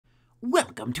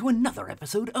Welcome to another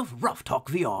episode of Ruff Talk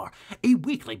VR, a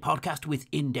weekly podcast with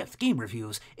in-depth game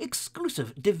reviews,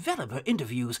 exclusive developer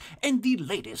interviews, and the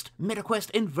latest MetaQuest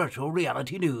and virtual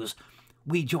reality news.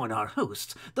 We join our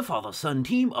hosts, the father-son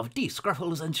team of D.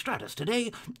 Scruffles and Stratus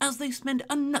today, as they spend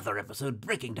another episode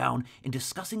breaking down and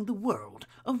discussing the world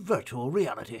of virtual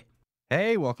reality.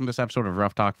 Hey, welcome to this episode of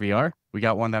Ruff Talk VR. We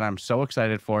got one that I'm so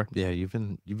excited for. Yeah, you've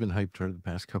been hyped for the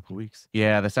past couple weeks.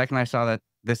 Yeah, the second I saw that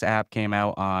this app came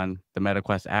out on the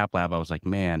MetaQuest App Lab, I was like,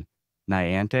 man,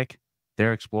 Niantic,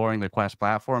 they're exploring the Quest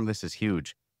platform. This is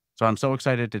huge. So I'm so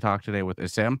excited to talk today with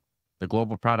Asim, the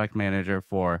global product manager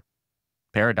for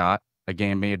Peridot, a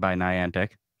game made by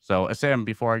Niantic. So Asim,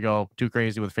 before I go too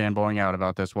crazy with fanboying out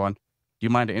about this one, do you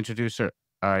mind to introduce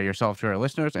yourself to our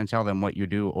listeners and tell them what you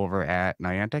do over at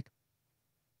Niantic?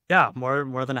 Yeah,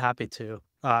 more than happy to.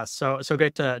 So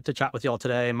great to chat with you all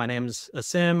today. My name's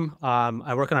Asim.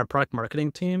 I work on our product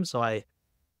marketing team, so I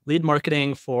lead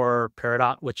marketing for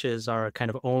Peridot, which is our kind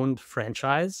of owned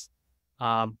franchise.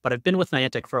 But I've been with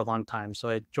Niantic for a long time. So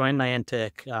I joined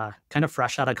Niantic kind of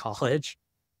fresh out of college,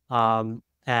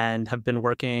 and have been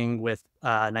working with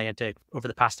Niantic over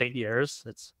the past 8 years.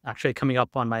 It's actually coming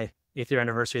up on my 8th year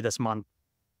anniversary this month,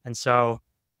 and so.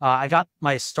 I got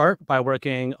my start by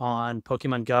working on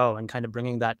Pokemon Go and kind of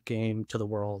bringing that game to the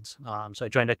world. So I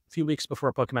joined a few weeks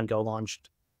before Pokemon Go launched.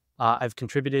 I've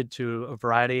contributed to a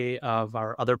variety of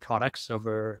our other products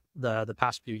over the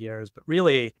past few years, but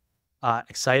really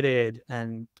excited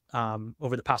and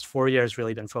over the past 4 years,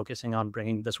 really been focusing on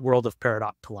bringing this world of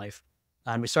Peridot to life.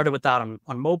 And we started with that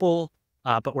on mobile,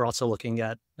 but we're also looking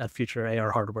at future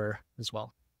AR hardware as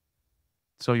well.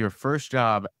 So your first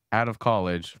job out of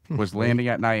college was landing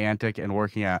at Niantic and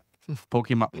working at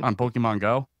Pokemon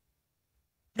Go?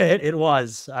 It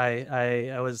was.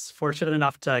 I was fortunate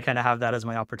enough to kind of have that as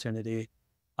my opportunity.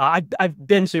 I've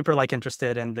been super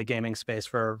interested in the gaming space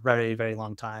for a very, very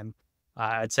long time.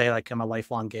 I'd say I'm a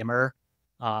lifelong gamer.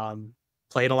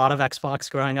 Played a lot of Xbox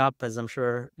growing up, as I'm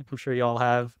sure you all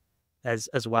have as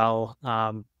well.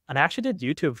 And I actually did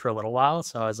YouTube for a little while,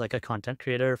 so I was like a content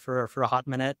creator for a hot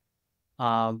minute.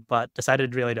 But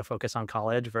decided really to focus on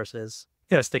college versus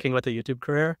sticking with the YouTube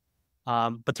career.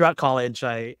 But throughout college,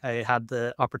 I had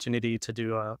the opportunity to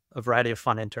do a variety of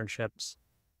fun internships.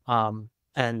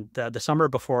 And the summer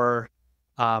before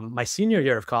my senior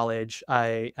year of college,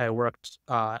 I worked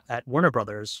at Warner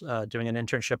Brothers doing an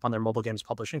internship on their mobile games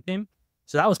publishing team.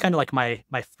 So that was kind of like my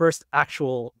first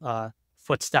actual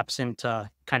footsteps into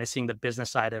kind of seeing the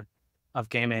business side of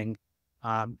gaming.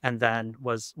 And then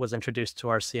was introduced to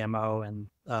our CMO and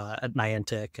at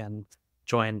Niantic and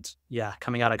joined,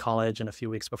 coming out of college and a few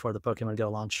weeks before the Pokemon Go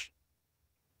launch.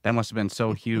 That must have been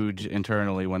so huge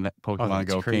internally when that Pokemon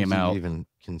Go came out. To even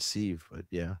conceive, but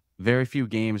yeah. Very few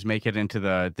games make it into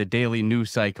the daily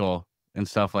news cycle and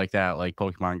stuff like that, like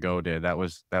Pokemon Go did. That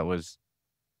was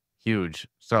huge.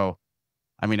 So,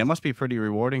 I mean, it must be pretty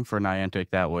rewarding for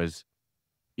Niantic that was,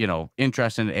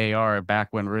 interested in AR back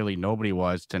when really nobody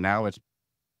was, to now it's,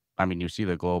 I mean, you see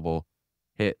the global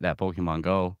hit that Pokemon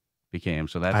Go became.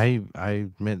 So that's... I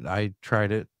admit I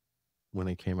tried it when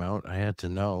it came out. I had to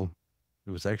know.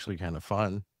 It was actually kind of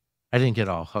fun. I didn't get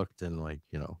all hooked and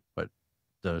but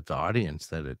the audience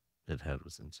that it had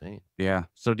was insane. Yeah.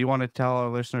 So do you want to tell our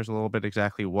listeners a little bit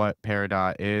exactly what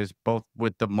Peridot is, both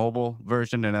with the mobile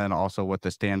version and then also with the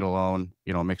standalone,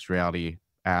 mixed reality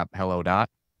app, Hello Dot?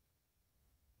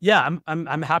 Yeah,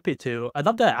 I'm happy to. I'd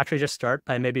love to actually just start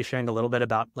by maybe sharing a little bit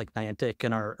about Niantic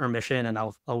and our mission, and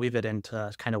I'll weave it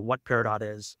into kind of what Peridot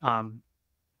is. At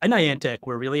Niantic,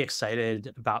 we're really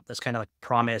excited about this kind of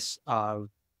promise of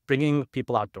bringing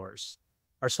people outdoors.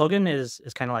 Our slogan is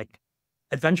kind of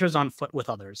adventures on foot with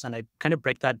others, and I kind of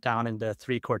break that down into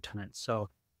 3 core tenets. So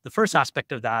the first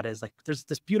aspect of that is there's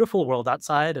this beautiful world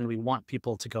outside, and we want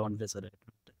people to go and visit it.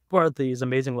 There are these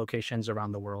amazing locations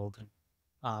around the world,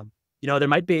 and there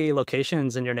might be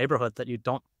locations in your neighborhood that you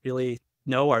don't really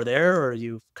know are there, or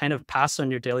you kind of pass on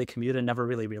your daily commute and never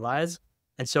really realize.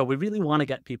 And so we really want to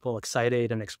get people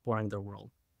excited and exploring their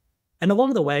world. And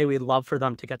along the way, we'd love for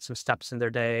them to get some steps in their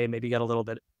day, maybe get a little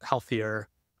bit healthier,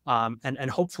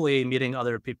 and hopefully meeting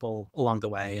other people along the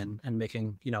way and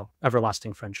making,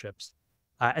 everlasting friendships.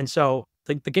 And so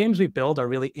the games we build are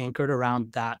really anchored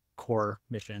around that core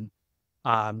mission.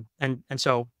 And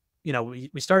so we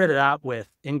started it out with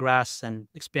Ingress and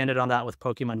expanded on that with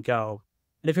Pokemon Go.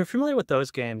 And if you're familiar with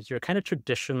those games, you're kind of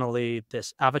traditionally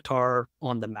this avatar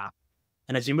on the map.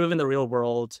 And as you move in the real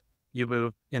world, you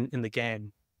move in the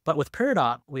game. But with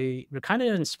Peridot, we're kind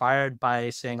of inspired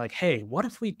by saying hey, what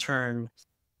if we turn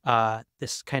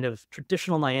this kind of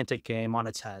traditional Niantic game on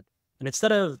its head? And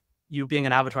instead of you being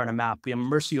an avatar on a map, we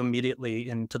immerse you immediately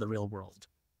into the real world.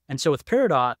 And so with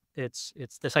Peridot, it's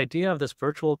this idea of this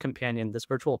virtual companion, this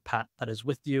virtual pet that is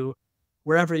with you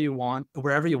wherever you want,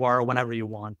 wherever you are, whenever you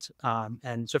want.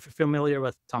 And so if you're familiar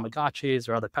with Tamagotchis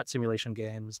or other pet simulation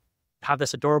games, have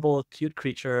this adorable, cute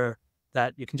creature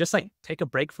that you can just like take a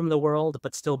break from the world,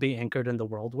 but still be anchored in the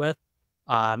world with.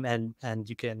 And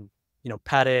you can,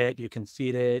 pet it, you can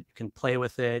feed it, you can play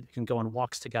with it, you can go on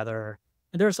walks together.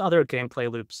 And there's other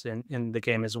gameplay loops in the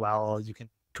game as well. You can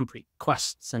complete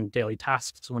quests and daily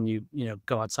tasks when you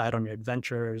go outside on your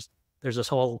adventures. There's this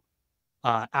whole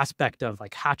aspect of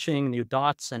like hatching new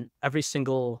dots, and every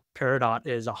single Peridot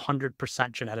is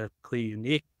 100% genetically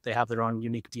unique. They have their own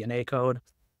unique DNA code.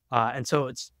 And so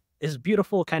it's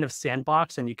beautiful kind of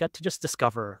sandbox, and you get to just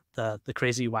discover the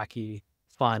crazy, wacky,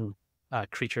 fun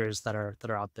creatures that are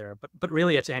out there. But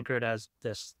really it's anchored as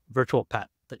this virtual pet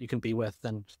that you can be with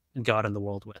and go out in the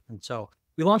world with. And so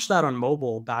we launched that on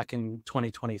mobile back in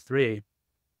 2023.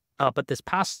 But this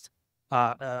past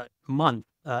month,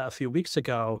 a few weeks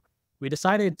ago, we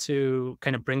decided to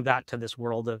kind of bring that to this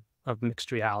world of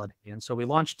mixed reality. And so we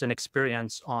launched an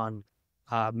experience on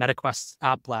MetaQuest's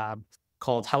app lab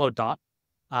called Hello Dot.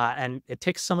 And it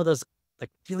takes some of those like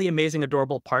really amazing,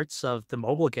 adorable parts of the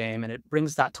mobile game, and it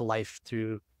brings that to life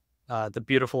through the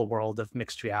beautiful world of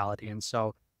mixed reality. And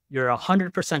so you're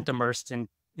 100% immersed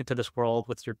into this world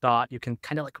with your dot. You can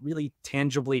kind of like really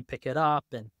tangibly pick it up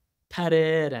and pet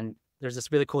it. And there's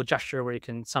this really cool gesture where you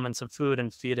can summon some food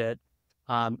and feed it.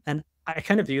 And I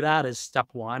kind of view that as step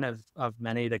one of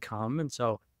many to come. And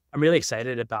so I'm really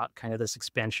excited about kind of this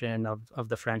expansion of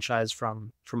the franchise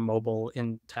from mobile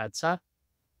into headset.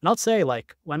 And I'll say,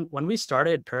 like, when we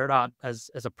started Peridot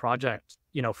as a project,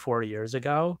 4 years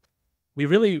ago, we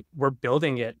really were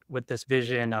building it with this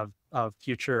vision of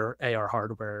future AR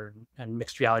hardware and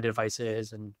mixed reality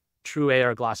devices and true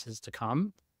AR glasses to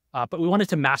come. But we wanted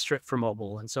to master it for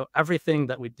mobile. And so everything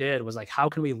that we did was like, how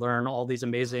can we learn all these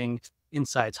amazing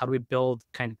insights? How do we build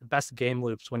kind of the best game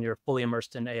loops when you're fully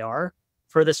immersed in AR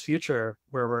for this future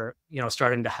where we're,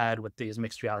 starting to head with these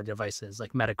mixed reality devices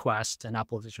like MetaQuest and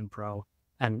Apple Vision Pro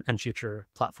and future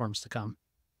platforms to come.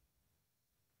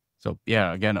 So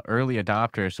yeah, again, early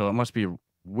adopter. So it must be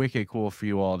wicked cool for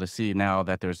you all to see now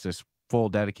that there's this full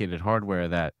dedicated hardware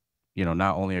that,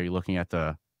 not only are you looking at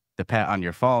the pet on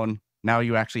your phone, now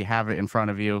you actually have it in front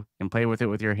of you and play with it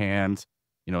with your hands,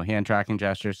 hand tracking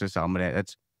gestures to summon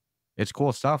it. It's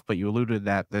cool stuff, but you alluded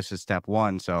that this is step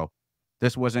one. So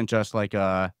this wasn't just like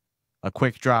a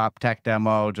quick drop tech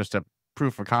demo, just a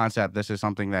proof of concept. This is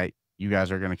something that you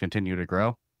guys are going to continue to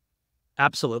grow.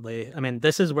 Absolutely. I mean,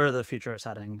 this is where the future is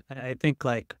heading. I think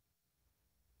like,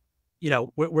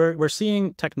 we're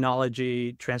seeing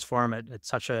technology transform at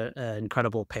such an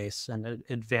incredible pace and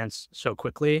advance so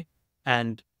quickly.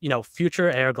 And,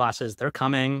 future AR glasses, they're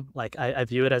coming. Like I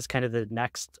view it as kind of the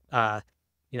next,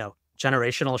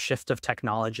 generational shift of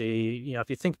technology. If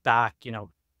you think back,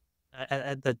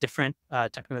 at the different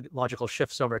technological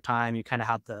shifts over time, you kind of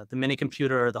have the mini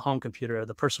computer, the home computer,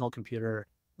 the personal computer,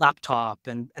 laptop,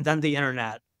 and then the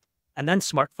internet. And then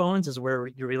smartphones is where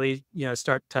you really,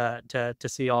 start to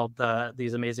see all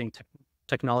these amazing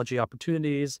technology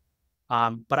opportunities.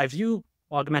 But I view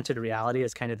augmented reality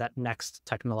as kind of that next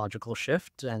technological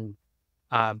shift. And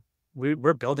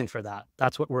we're building for that.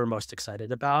 That's what we're most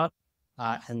excited about.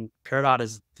 And Peridot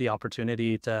is the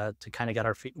opportunity to kind of get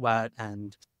our feet wet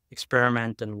and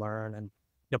experiment and learn. And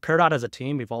Peridot as a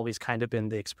team, we've always kind of been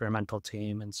the experimental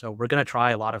team. And so we're going to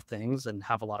try a lot of things and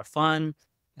have a lot of fun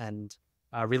and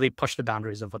really push the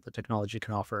boundaries of what the technology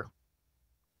can offer.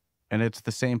 And it's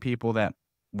the same people that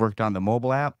worked on the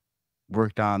mobile app,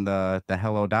 worked on the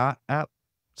Hello Dot app,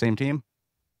 same team?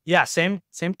 Yeah, same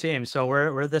team. So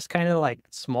we're this kind of like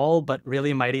small but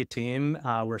really mighty team.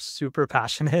 We're super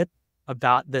passionate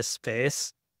about this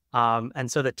space. And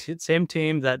so the same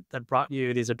team that brought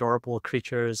you these adorable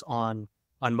creatures on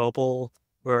mobile,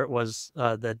 where it was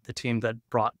the team that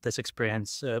brought this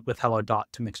experience with Hello Dot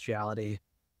to mixed reality.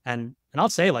 And I'll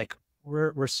say, like,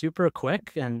 we're super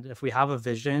quick, and if we have a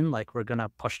vision, like, we're gonna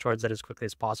push towards it as quickly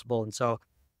as possible. And so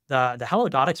the Hello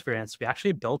Dot experience we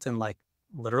actually built in like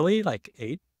literally like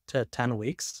 8 to 10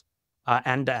 weeks,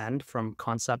 end to end, from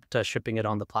concept to shipping it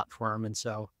on the platform. And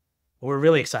so we're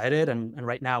really excited. And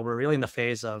right now we're really in the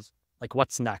phase of like,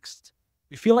 what's next?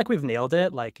 We feel like we've nailed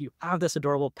it. Like, you have this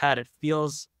adorable pet. It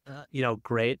feels,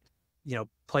 great.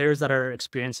 Players that are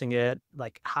experiencing it,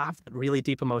 like, have a really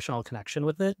deep emotional connection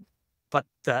with it. But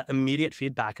the immediate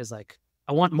feedback is like,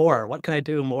 I want more. What can I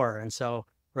do more? And so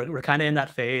we're kind of in that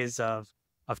phase of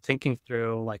thinking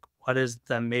through, like, what is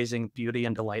the amazing beauty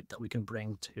and delight that we can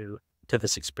bring to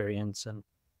this experience. And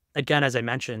again, as I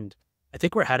mentioned, I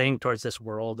think we're heading towards this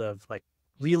world of like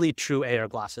really true AR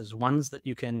glasses, ones that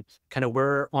you can kind of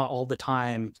wear all the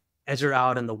time as you're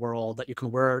out in the world, that you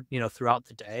can wear, throughout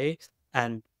the day.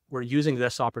 And we're using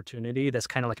this opportunity, this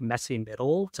kind of like messy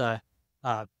middle, to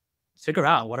figure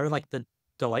out what are like the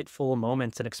delightful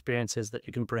moments and experiences that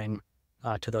you can bring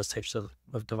to those types of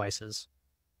devices.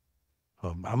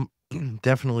 I'm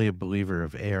definitely a believer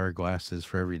of AR glasses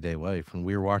for everyday life. When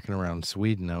we were walking around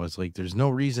Sweden, I was like, there's no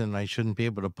reason I shouldn't be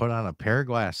able to put on a pair of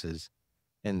glasses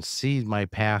and see my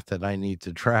path that I need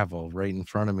to travel right in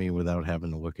front of me without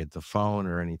having to look at the phone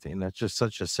or anything. That's just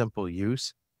such a simple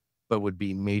use, but would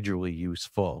be majorly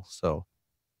useful. So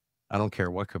I don't care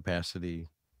what capacity.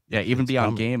 Yeah, even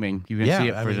beyond gaming, you can see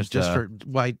it for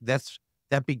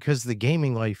that because the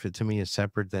gaming life to me is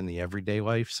separate than the everyday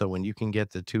life. So when you can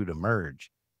get the two to merge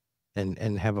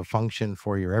and have a function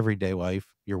for your everyday life,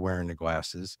 you're wearing the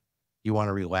glasses. You want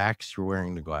to relax, you're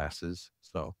wearing the glasses.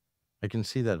 So I can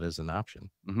see that as an option.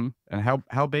 Mm-hmm. And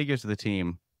how big is the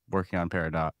team working on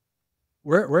Peridot?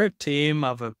 We're a team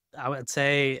of I would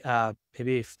say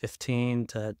maybe 15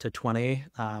 to 20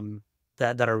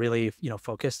 that are really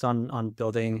focused on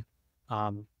building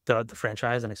the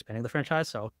franchise and expanding the franchise.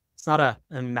 So it's not a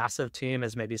massive team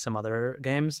as maybe some other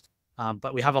games,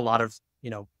 but we have a lot of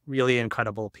really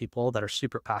incredible people that are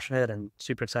super passionate and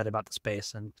super excited about the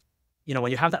space. And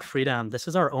when you have that freedom, this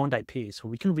is our owned IP, so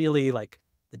we can really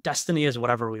the destiny is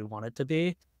whatever we want it to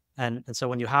be. And so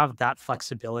when you have that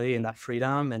flexibility and that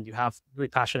freedom, and you have really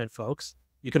passionate folks,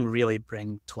 you can really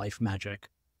bring to life magic.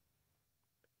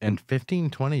 And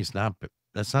 15-20 is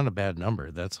that's not a bad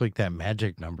number. That's like that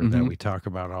magic number that we talk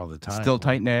about all the time. Still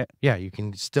tight knit. Yeah, you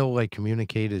can still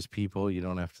communicate as people. You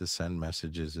don't have to send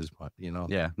messages as much,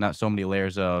 Yeah, not so many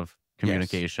layers of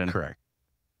communication. Yes, correct.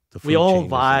 We all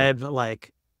vibe,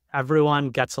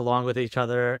 everyone gets along with each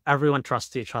other. Everyone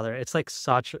trusts each other. It's like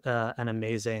such an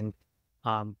amazing,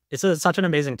 such an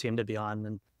amazing team to be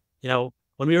on. And,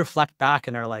 when we reflect back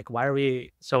and are like, why are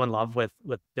we so in love with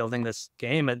building this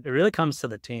game? It really comes to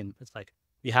the team. It's like,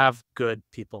 we have good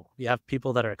people. We have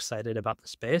people that are excited about the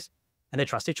space and they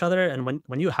trust each other. And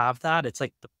when you have that, it's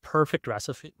like the perfect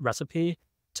recipe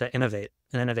to innovate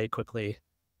quickly,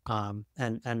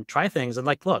 and try things and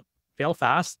look, fail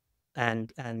fast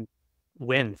and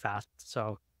win fast.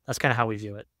 So that's kind of how we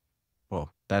view it.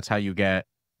 Well, that's how you get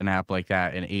an app like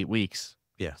that in 8 weeks.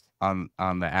 Yes. On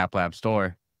the App Lab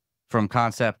store, from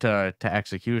concept to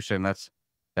execution. That's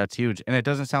huge. And it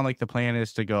doesn't sound like the plan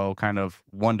is to go kind of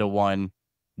 1-to-1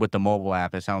 with the mobile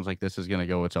app. It sounds like this is going to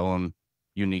go its own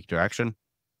unique direction.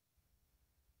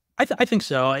 I think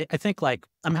so. I think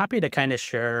I'm happy to kind of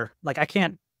share, I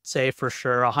can't say for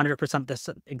sure 100% this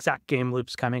exact game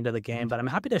loop's coming to the game, but I'm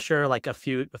happy to share a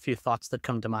few thoughts that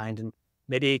come to mind, and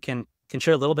maybe can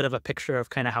share a little bit of a picture of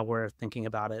kind of how we're thinking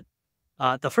about it.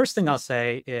 The first thing I'll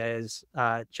say is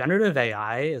generative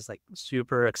AI is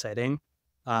super exciting,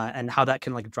 and how that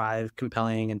can drive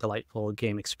compelling and delightful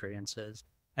game experiences.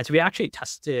 And so we actually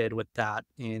tested with that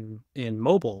in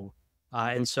mobile.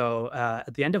 And so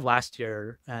at the end of last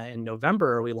year, in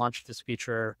November, we launched this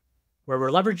feature where we're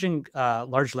leveraging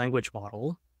large language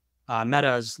model,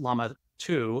 Meta's Llama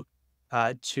 2,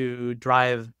 to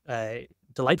drive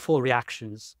delightful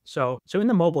reactions. So in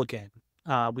the mobile game,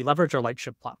 we leverage our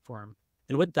Lightship platform.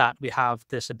 And with that, we have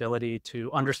this ability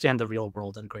to understand the real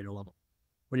world at a greater level.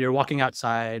 When you're walking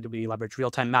outside, we leverage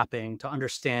real-time mapping to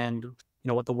understand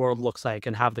what the world looks like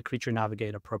and have the creature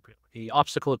navigate appropriately.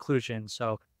 Obstacle occlusion.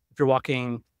 So if you're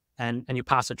walking and you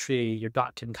pass a tree, your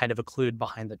dot can kind of occlude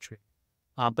behind the tree.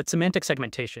 But semantic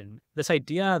segmentation, this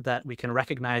idea that we can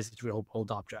recognize these real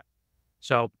world objects.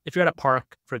 So if you're at a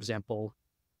park, for example,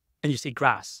 and you see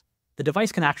grass, the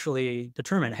device can actually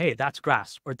determine, hey, that's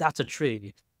grass, or that's a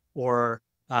tree, or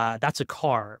that's a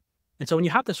car. And so when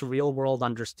you have this real world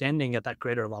understanding at that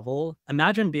greater level,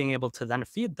 imagine being able to then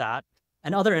feed that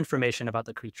and other information about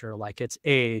the creature, like its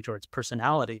age or its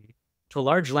personality, to a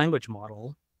large language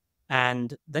model.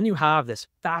 And then you have this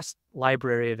vast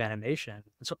library of animation.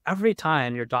 And so every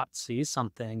time your dot sees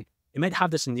something, it might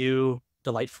have this new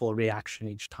delightful reaction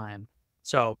each time.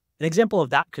 So an example of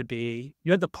that could be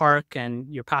you're at the park and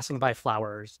you're passing by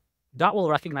flowers. Dot will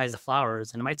recognize the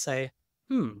flowers and it might say,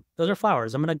 those are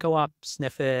flowers. I'm going to go up,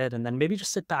 sniff it, and then maybe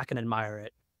just sit back and admire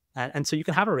it. And so you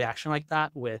can have a reaction like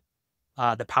that with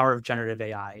the power of generative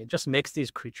AI. It just makes these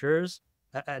creatures,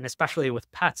 and especially with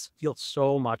pets, feel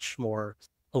so much more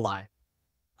alive.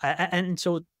 And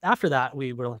so after that,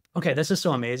 we were like, okay, this is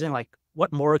so amazing.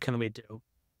 What more can we do?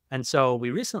 And so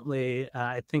we recently,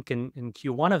 I think in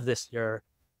Q1 of this year,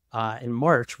 in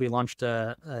March, we launched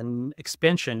an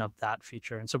expansion of that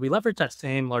feature. And so we leveraged that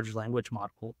same large language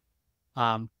model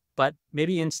But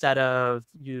maybe instead of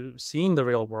you seeing the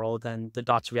real world and the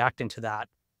dot's reacting to that,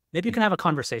 maybe you can have a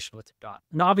conversation with your dot.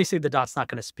 And obviously the dot's not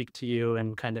going to speak to you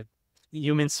in kind of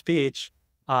human speech,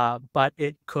 but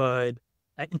it could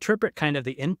interpret kind of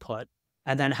the input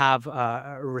and then have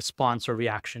a response or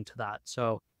reaction to that.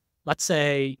 So let's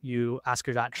say you ask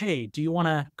your dot, hey, do you want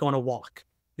to go on a walk?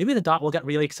 Maybe the dot will get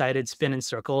really excited, spin in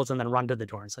circles, and then run to the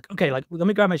door. It's like, okay, like, let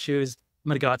me grab my shoes. I'm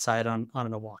going to go outside on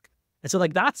a walk. And so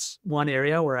like, that's one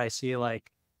area where I see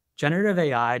like generative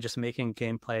AI just making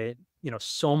gameplay,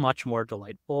 so much more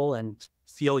delightful and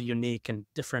feel unique and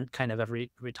different kind of every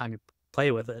time you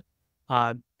play with it.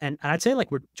 And I'd say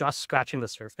like we're just scratching the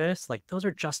surface. Like those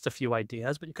are just a few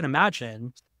ideas, but you can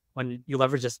imagine when you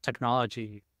leverage this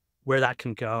technology, where that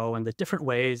can go and the different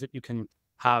ways that you can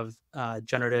have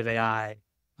generative AI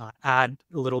add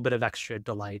a little bit of extra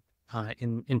delight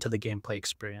into the gameplay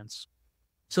experience.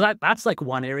 So that's like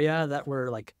one area that we're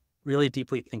like really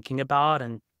deeply thinking about.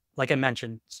 And like I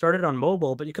mentioned, started on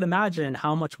mobile, but you can imagine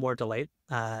how much more delight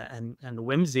and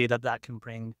whimsy that can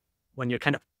bring when you're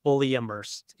kind of fully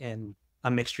immersed in a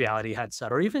mixed reality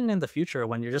headset, or even in the future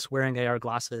when you're just wearing AR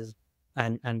glasses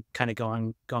and kind of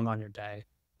going on your day.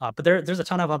 But there's a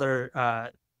ton of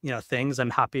other things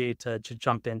I'm happy to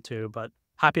jump into, but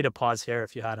happy to pause here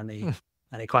if you had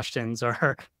any questions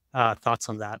or thoughts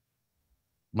on that.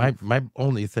 My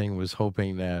only thing was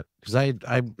hoping that, because I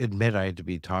admit I had to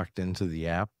be talked into the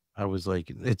app. I was like,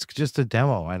 it's just a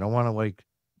demo. I don't want to like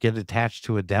get attached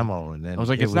to a demo. And then I was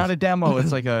like, it's not a demo.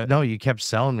 It's like a no. You kept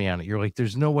selling me on it. You're like,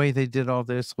 there's no way they did all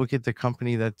this. Look at the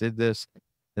company that did this.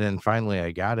 And then finally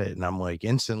I got it, and I'm like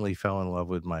instantly fell in love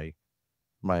with my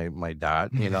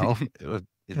dot. It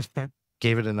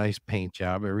gave it a nice paint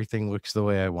job. Everything looks the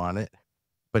way I want it.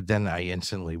 But then I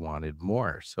instantly wanted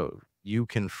more. So you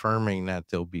confirming that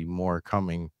there'll be more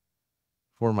coming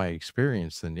for my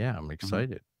experience, then yeah, I'm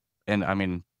excited. And I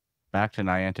mean, back to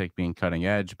Niantic being cutting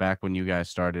edge, back when you guys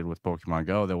started with Pokemon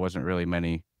Go, there wasn't really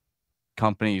many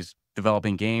companies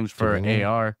developing games for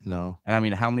AR. No. And I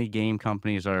mean, how many game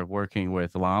companies are working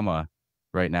with Llama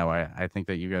right now? I think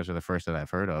that you guys are the first that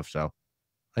I've heard of. So,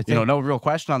 I think, no real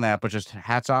question on that, but just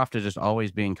hats off to just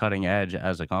always being cutting edge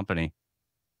as a company.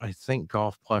 I think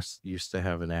Golf Plus used to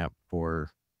have an app for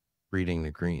reading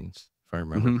the greens, if I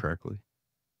remember correctly.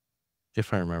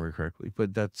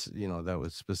 But that's, that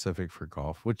was specific for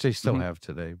golf, which they still have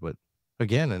today. But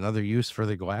again, another use for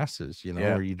the glasses,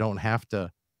 where you don't have to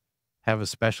have a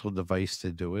special device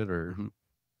to do it. Or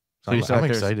so I'm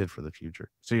excited for the future.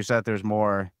 So you said there's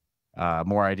more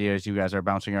ideas you guys are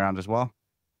bouncing around as well?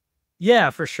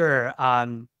 Yeah, for sure.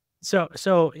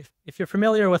 So if you're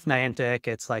familiar with Niantic,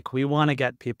 it's like we want to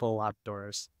get people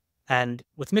outdoors. And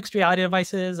with mixed reality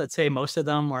devices, I'd say most of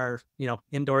them are,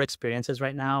 indoor experiences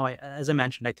right now. As I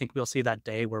mentioned, I think we'll see that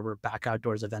day where we're back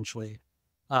outdoors eventually.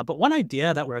 But one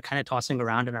idea that we're kind of tossing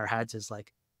around in our heads is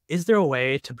like, is there a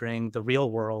way to bring the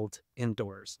real world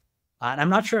indoors? And I'm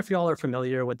not sure if you all are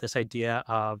familiar with this idea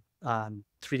of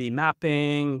 3D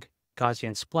mapping,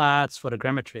 Gaussian splats,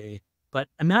 photogrammetry. But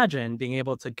imagine being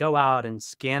able to go out and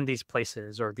scan these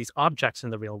places or these objects in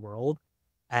the real world,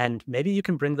 and maybe you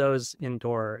can bring those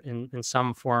indoor in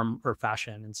some form or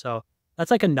fashion. And so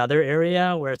that's like another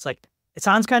area where it's like, it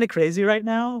sounds kind of crazy right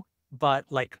now, but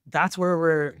like, that's where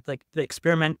we're like the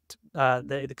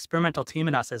experimental team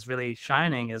in us is really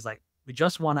shining, is like, we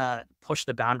just want to push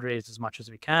the boundaries as much as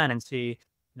we can and see,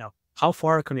 how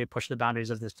far can we push the boundaries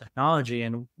of this technology,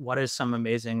 and what is some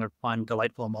amazing or fun,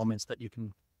 delightful moments that you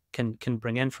can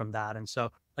bring in from that. And so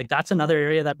like, that's another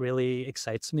area that really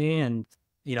excites me. And,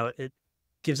 it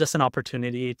gives us an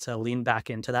opportunity to lean back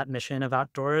into that mission of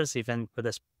outdoors, even for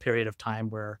this period of time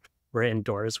where we're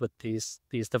indoors with these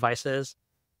devices.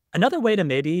 Another way to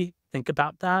maybe think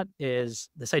about that is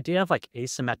this idea of like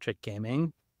asymmetric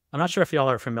gaming. I'm not sure if y'all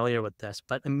are familiar with this,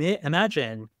 but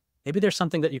imagine maybe there's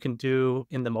something that you can do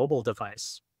in the mobile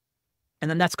device.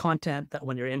 And then that's content that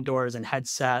when you're indoors in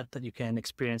headset that you can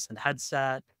experience in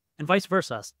headset, and vice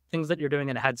versa, things that you're doing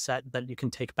in a headset that you can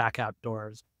take back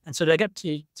outdoors. And so to get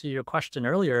to your question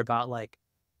earlier about like,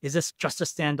 is this just a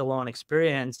standalone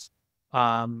experience?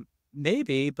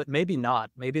 Maybe, but maybe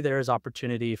not. Maybe there is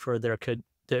opportunity for there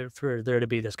to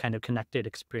be this kind of connected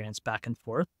experience back and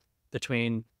forth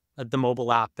between the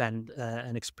mobile app and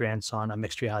an experience on a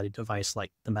mixed reality device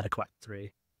like the MetaQuest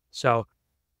 3. So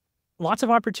lots of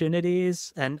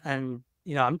opportunities, and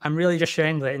I'm really just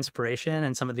sharing the inspiration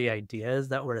and some of the ideas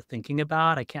that we're thinking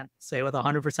about. I can't say with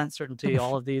 100% certainty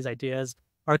all of these ideas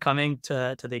are coming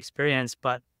to the experience,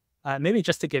 but maybe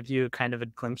just to give you kind of a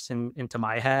glimpse into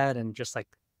my head and just like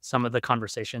some of the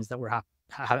conversations that we're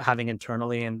having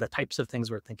internally and the types of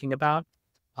things we're thinking about.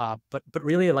 But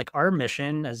really, like, our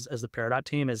mission as the Peridot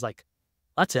team is like,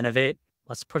 let's innovate,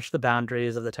 let's push the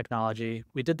boundaries of the technology.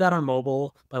 We did that on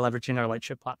mobile by leveraging our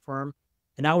Lightship platform,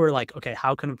 and now we're like, okay,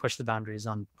 how can we push the boundaries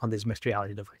on these mixed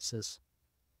reality devices?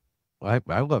 Well,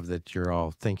 I love that you're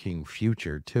all thinking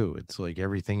future too. It's like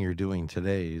everything you're doing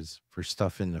today is for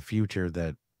stuff in the future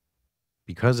that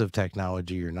because of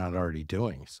technology you're not already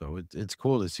doing. So it's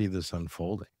cool to see this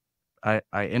unfolding. I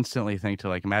instantly think to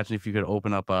like imagine if you could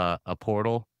open up a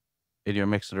portal in your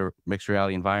mixed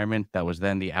reality environment that was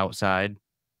then the outside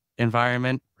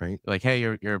environment. Right. Like, hey,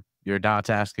 your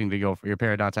dot's asking to go for your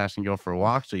Peridot's asking to go for a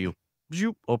walk, so you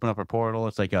open up a portal.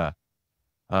 It's like a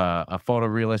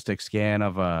photorealistic scan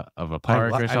of a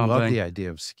park or I something. love the idea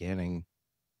of scanning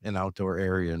an outdoor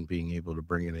area and being able to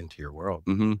bring it into your world.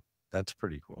 Mm-hmm. That's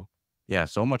pretty cool. Yeah,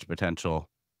 so much potential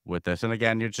with this. And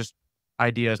again, you're just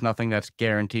ideas, nothing that's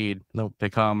guaranteed to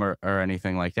come or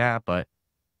anything like that. But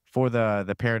for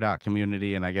the Peridot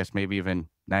community, and I guess maybe even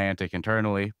Niantic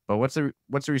internally, but what's the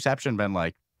reception been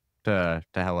like to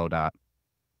Hello Dot?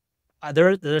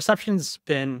 The reception's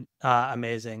been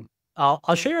amazing.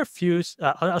 I'll share a few.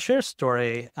 I'll share a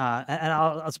story, and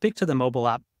I'll speak to the mobile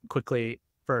app quickly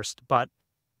first. But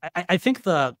I think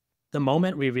the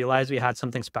moment we realized we had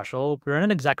something special, we were in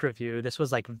an exec review. This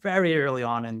was like very early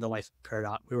on in the life of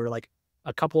Peridot. We were like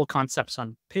a couple of concepts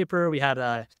on paper. We had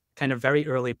a kind of very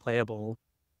early playable.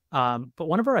 But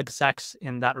one of our execs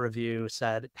in that review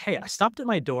said, "Hey, I stopped at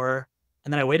my door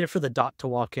and then I waited for the dot to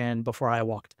walk in before I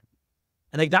walked in."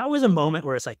 And like that was a moment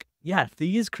where it's like, yeah,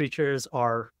 these creatures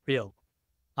are real.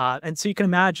 And so you can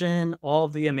imagine all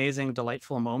the amazing,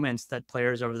 delightful moments that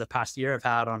players over the past year have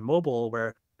had on mobile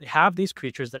where they have these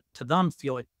creatures that to them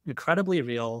feel incredibly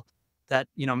real, that,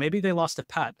 you know, maybe they lost a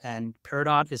pet and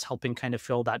Peridot is helping kind of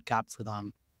fill that gap for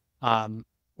them.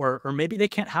 Or maybe they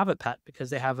can't have a pet because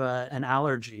they have an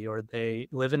allergy, or they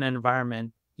live in an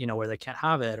environment, you know, where they can't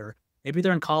have it, or maybe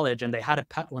they're in college and they had a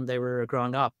pet when they were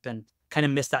growing up and kind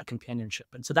of missed that companionship.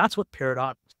 And so that's what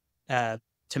Peridot,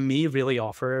 to me, really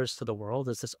offers to the world,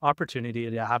 is this opportunity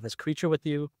to have this creature with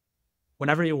you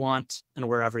whenever you want and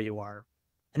wherever you are.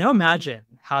 And now imagine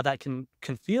how that can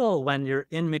feel when you're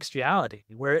in mixed reality,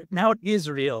 where now it is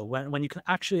real, when you can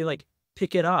actually like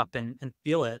pick it up and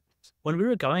feel it. When we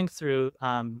were going through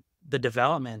the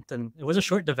development, and it was a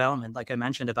short development, like I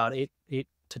mentioned, about 8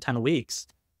 to 10 weeks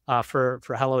for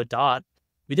Hello Dot,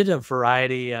 we did a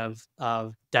variety of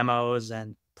demos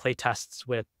and play tests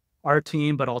with our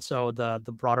team, but also the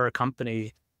broader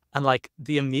company. And like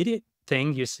the immediate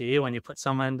thing you see when you put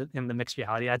someone in the mixed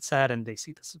reality headset and they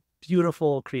see this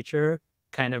beautiful creature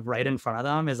kind of right in front of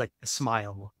them is like a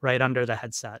smile right under the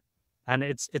headset. And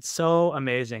it's so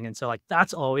amazing. And so like,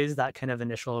 that's always that kind of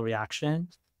initial reaction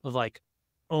of like,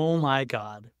 oh my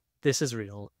God, this is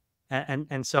real.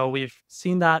 And so we've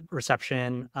seen that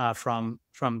reception from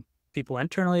people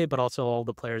internally, but also all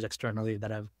the players externally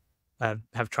that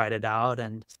have tried it out.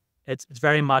 And it's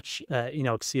very much, you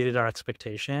know, exceeded our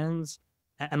expectations.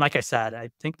 And like I said, I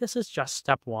think this is just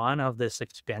step one of this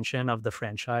expansion of the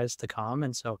franchise to come.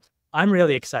 And so I'm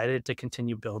really excited to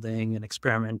continue building and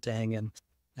experimenting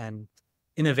and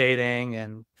innovating.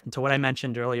 And to what I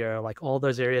mentioned earlier, like all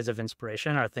those areas of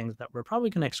inspiration are things that we're probably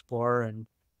going to explore and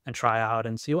try out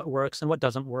and see what works and what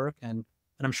doesn't work. And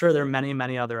I'm sure there are many,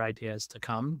 many other ideas to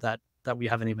come that we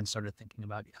haven't even started thinking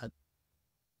about yet.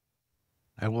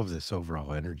 I love this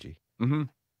overall energy. Mm-hmm.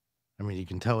 I mean, you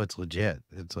can tell it's legit.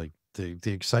 It's like the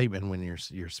excitement when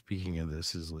you're speaking of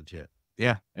this is legit.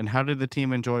 Yeah. And how did the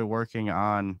team enjoy working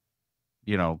on,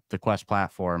 you know, the Quest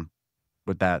platform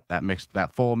with that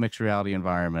full mixed reality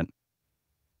environment?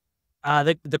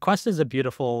 The Quest is a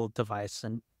beautiful device,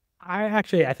 and I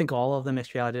think all of the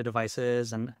mixed reality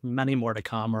devices and many more to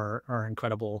come are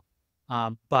incredible.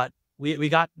 But we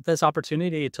got this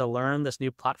opportunity to learn this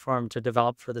new platform, to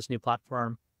develop for this new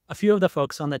platform. A few of the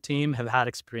folks on the team have had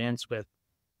experience with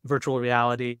virtual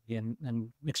reality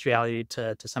and mixed reality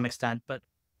to some extent, but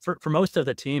for most of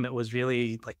the team, it was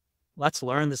really like, let's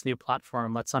learn this new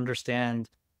platform, let's understand.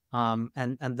 And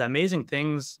the amazing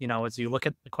things, you know, as you look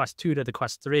at the Quest 2 to the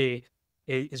Quest 3,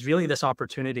 is really this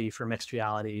opportunity for mixed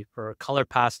reality, for color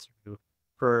pass-through,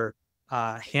 for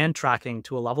hand tracking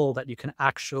to a level that you can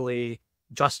actually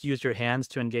just use your hands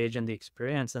to engage in the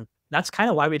experience. And that's kind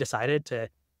of why we decided to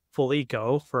fully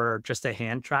go for just a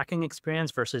hand tracking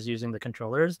experience versus using the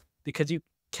controllers, because you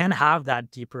can have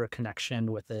that deeper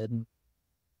connection with it. And,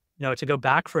 you know, to go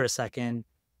back for a second,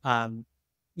 you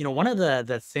know, one of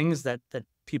the things that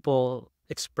people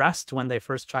expressed when they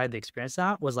first tried the experience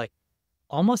out was like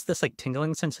almost this like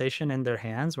tingling sensation in their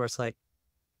hands where it's like,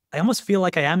 I almost feel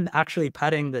like I am actually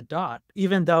petting the dot,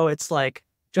 even though it's like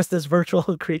just this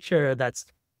virtual creature that's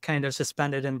kind of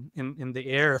suspended in the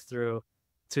air through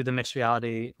the mixed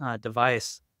reality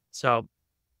device. So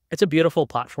it's a beautiful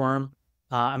platform.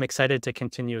 I'm excited to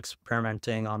continue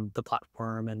experimenting on the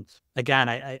platform. And again,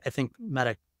 I think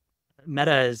Meta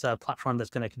is a platform that's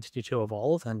going to continue to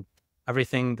evolve, and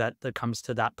everything that comes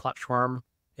to that platform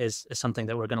is something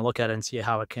that we're going to look at and see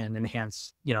how it can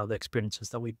enhance, the experiences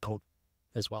that we build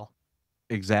as well.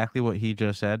 Exactly what he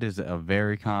just said is a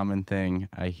very common thing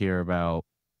I hear about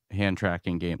hand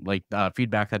tracking game, like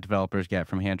feedback that developers get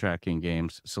from hand tracking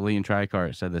games. Celine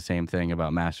Tricart said the same thing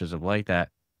about Masters of Light, that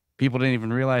people didn't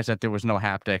even realize that there was no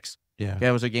haptics. Yeah.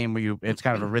 It was a game where it's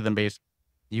kind of a rhythm-based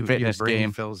fitness your brain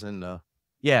game. fills in the.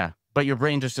 Yeah, but your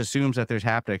brain just assumes that there's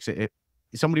haptics.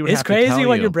 Somebody would It's have to tell crazy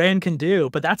what you. your brain can do,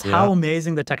 but that's Yeah. how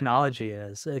amazing the technology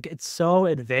is. Like, it's so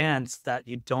advanced that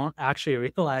you don't actually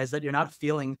realize that you're not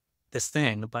feeling this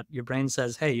thing, but your brain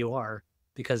says, "Hey, you are,"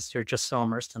 because you're just so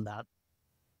immersed in that.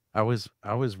 I was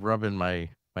rubbing my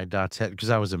Dot's head because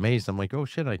I was amazed. I'm like, oh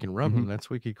shit, I can rub him. That's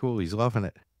wicked cool. He's loving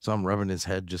it. So I'm rubbing his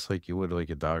head just like you would like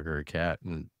a dog or a cat.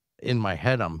 And in my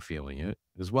head, I'm feeling it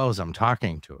as well as I'm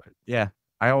talking to it. Yeah,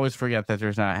 I always forget that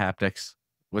there's not haptics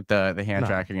with the hand No.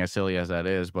 tracking, as silly as that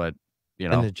is. But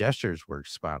And the gestures work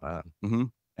spot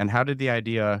on. And how did the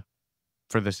idea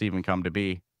for this even come to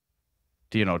be?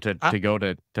 To go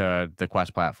to the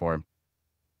Quest platform?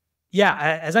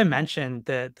 Yeah, as I mentioned,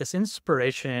 this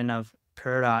inspiration of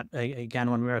Peridot,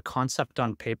 again, when we were a concept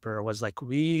on paper, was like,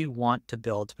 we want to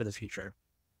build for the future.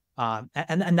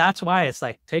 And that's why it's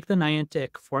like, take the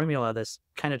Niantic formula, this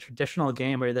kind of traditional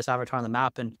game where you're this avatar on the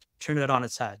map, and turn it on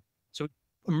its head. So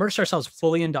immerse ourselves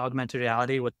fully into augmented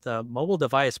reality with the mobile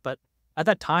device. But at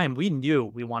that time, we knew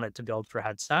we wanted to build for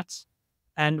headsets,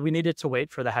 and we needed to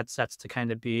wait for the headsets to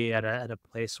kind of be at a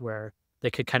place where they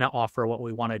could kind of offer what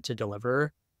we wanted to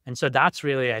deliver. And so that's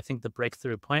really, I think, the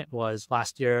breakthrough point was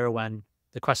last year when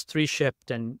the Quest 3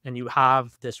 shipped, and you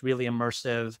have this really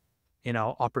immersive,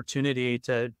 opportunity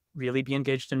to really be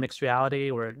engaged in mixed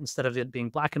reality, where instead of it being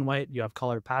black and white, you have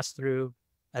color pass through,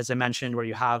 as I mentioned, where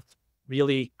you have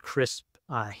really crisp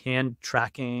hand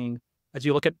tracking. As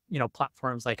you look at,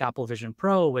 platforms like Apple Vision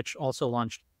Pro, which also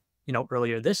launched,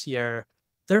 earlier this year,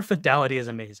 their fidelity is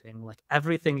amazing. Like,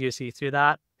 everything you see through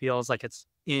that feels like it's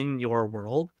in your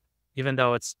world, even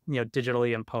though it's,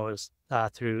 digitally imposed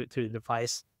through the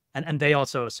device. And they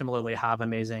also similarly have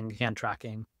amazing hand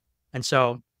tracking. And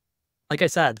so, like I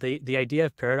said, the idea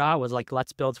of Peridot was like,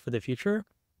 let's build for the future,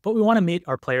 but we want to meet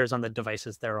our players on the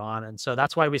devices they're on. And so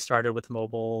that's why we started with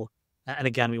mobile. And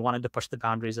again, we wanted to push the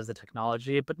boundaries of the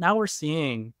technology, but now we're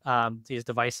seeing these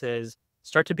devices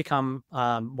start to become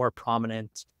more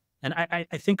prominent. And I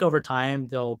think over time,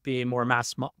 there'll be more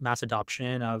mass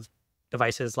adoption of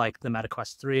devices like the Meta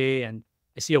Quest 3. And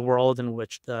I see a world in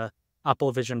which the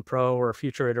Apple Vision Pro or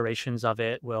future iterations of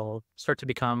it will start to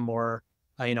become more,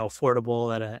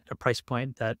 affordable at a price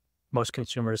point that most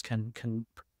consumers can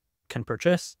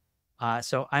purchase.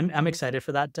 So I'm excited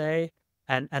for that day.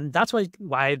 And that's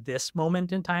why this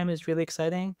moment in time is really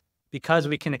exciting, because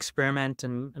we can experiment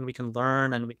and we can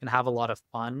learn and we can have a lot of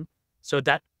fun, so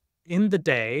that in the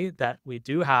day that we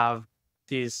do have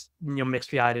these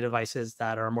mixed reality devices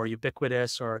that are more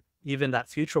ubiquitous, or even that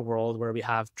future world where we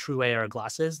have true AR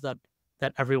glasses that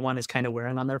everyone is kind of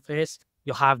wearing on their face,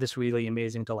 you'll have this really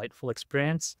amazing, delightful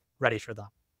experience ready for them.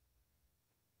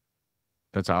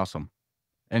 That's awesome.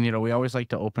 And, we always like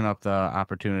to open up the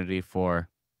opportunity for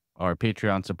our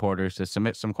Patreon supporters to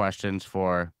submit some questions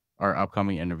for our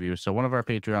upcoming interview. So one of our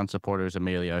Patreon supporters,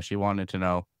 Amelia, she wanted to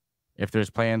know if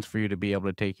there's plans for you to be able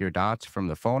to take your dots from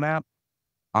the phone app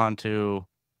onto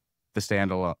the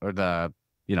standalone or the,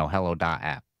 Hello Dot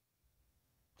app.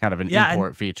 Kind of an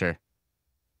import feature.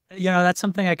 That's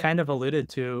something I kind of alluded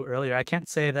to earlier. I can't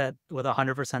say that with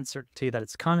 100% certainty that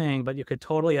it's coming, but you could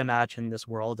totally imagine this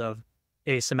world of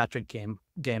asymmetric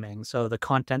gaming. So the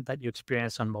content that you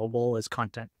experience on mobile is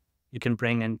content you can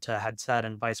bring into headset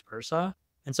and vice versa.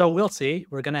 And so we'll see.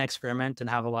 We're going to experiment and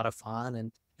have a lot of fun.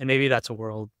 And maybe that's a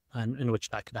world in which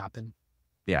that could happen.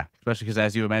 Yeah, especially because,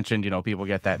 as you mentioned, people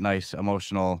get that nice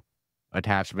emotional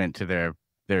attachment to their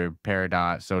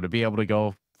Peridot. So to be able to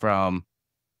go from,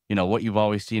 what you've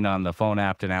always seen on the phone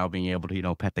app to now being able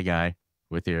to, pet the guy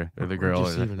with your or the girl, or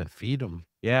just even to feed them.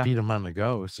 Yeah, feed them on the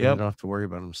go, so you don't have to worry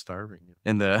about them starving.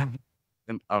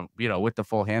 With the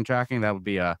full hand tracking, that would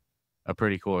be a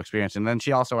pretty cool experience. And then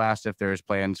she also asked if there's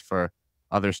plans for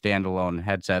other standalone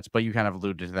headsets, but you kind of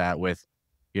alluded to that with,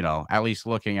 at least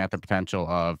looking at the potential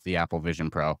of the Apple Vision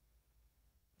Pro.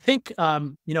 I think,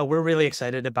 we're really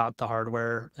excited about the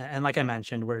hardware. And like I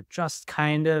mentioned, we're just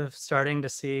kind of starting to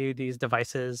see these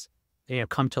devices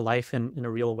come to life in a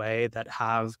real way, that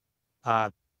have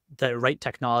the right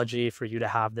technology for you to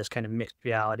have this kind of mixed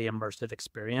reality immersive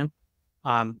experience.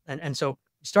 And so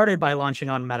we started by launching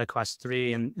on MetaQuest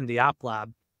 3 in the App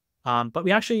Lab. But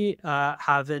we actually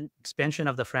have an expansion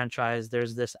of the franchise.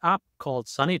 There's this app called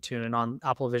SunnyTune on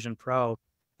Apple Vision Pro,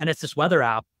 and it's this weather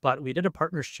app, but we did a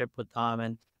partnership with them,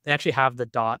 and they actually have the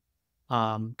Dot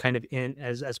kind of in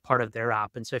as part of their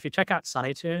app. And so if you check out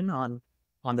SunnyTune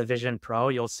on the Vision Pro,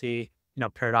 you'll see,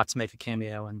 Peridot's make a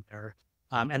cameo in there.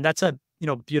 And that's a,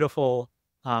 beautiful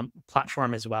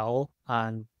platform as well.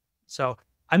 So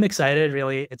I'm excited,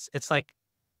 really. It's like,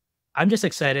 I'm just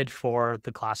excited for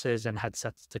the glasses and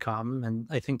headsets to come. And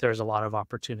I think there's a lot of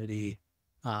opportunity,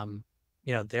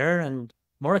 there, and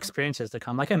more experiences to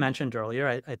come. Like I mentioned earlier,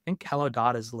 I think Hello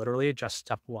Dot is literally just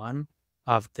step one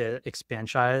of the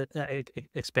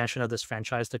expansion of this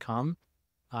franchise to come.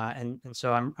 And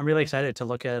so I'm really excited to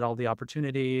look at all the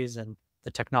opportunities and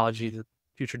the technology that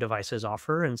future devices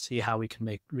offer, and see how we can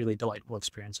make really delightful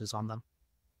experiences on them.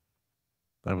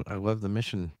 I love the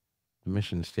mission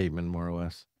statement, more or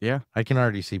less. Yeah. I can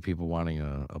already see people wanting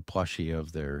a plushie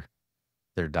of their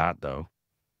Dot, though.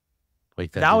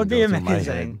 Like that would be didn't go through my head.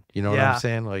 amazing. You know what Yeah. I'm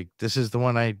saying? Like, this is the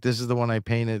one I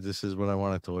painted. This is what I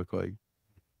want it to look like.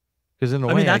 Because in a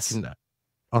way, I can.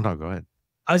 Oh no, go ahead.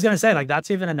 I was going to say, like,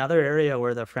 that's even another area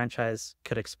where the franchise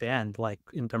could expand, like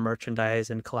into merchandise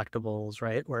and collectibles,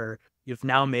 right? Where you've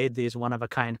now made these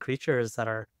one-of-a-kind creatures that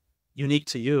are unique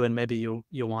to you, and maybe you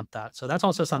want that. So that's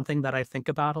also something that I think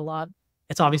about a lot.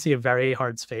 It's obviously a very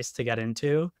hard space to get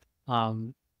into, with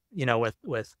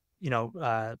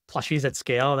plushies at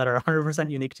scale that are 100%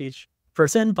 unique to each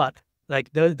person. But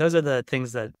like those are the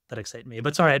things that excite me.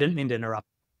 But sorry, I didn't mean to interrupt.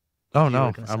 Oh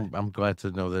no, I'm glad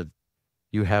to know that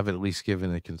you have at least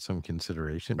given it some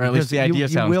consideration. Or at least the idea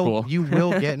sounds cool. You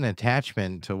will get an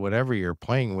attachment to whatever you're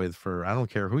playing with, for I don't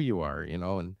care who you are,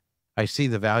 and I see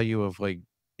the value of, like,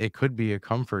 it could be a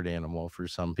comfort animal for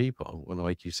some people. When,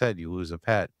 like you said, you lose a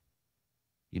pet,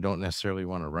 you don't necessarily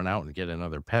want to run out and get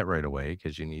another pet right away,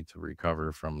 because you need to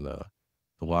recover from the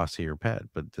loss of your pet.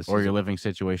 But or your living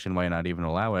situation might not even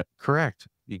allow it. Correct.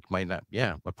 You might not.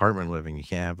 Yeah. Apartment living, you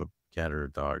can't have a cat or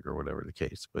a dog or whatever the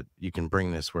case, but you can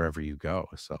bring this wherever you go.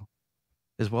 So,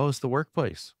 as well as the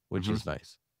workplace, which is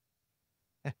nice.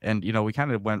 And, we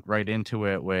kind of went right into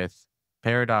it with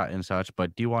Peridot and such,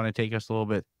 but do you want to take us a little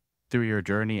bit through your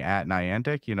journey at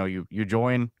Niantic? You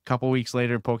join, a couple weeks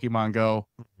later, Pokemon Go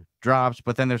drops,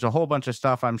 but then there's a whole bunch of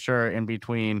stuff, I'm sure, in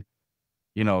between,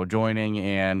 joining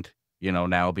and,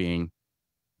 now being,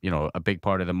 a big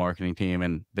part of the marketing team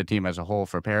and the team as a whole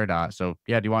for Peridot. So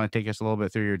yeah, do you want to take us a little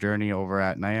bit through your journey over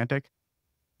at Niantic?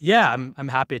 Yeah, I'm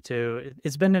happy to.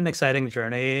 It's been an exciting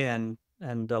journey and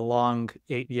a long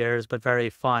 8 years, but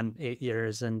very fun 8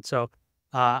 years. And so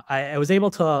I was able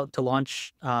to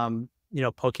launch,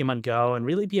 Pokemon Go, and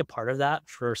really be a part of that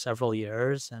for several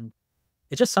years. And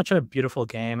it's just such a beautiful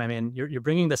game. I mean, you're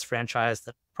bringing this franchise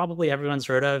that probably everyone's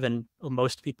heard of and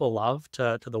most people love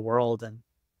to the world. And,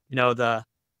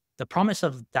 the promise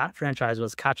of that franchise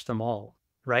was catch them all,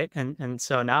 right? And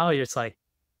so now it's like,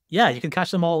 yeah, you can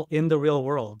catch them all in the real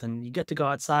world, and you get to go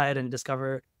outside and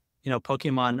discover,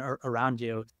 Pokemon around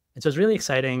you. And so it's really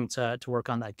exciting to work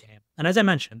on that game. And as I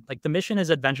mentioned, like, the mission is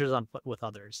adventures on foot with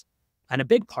others. And a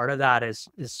big part of that is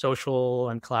social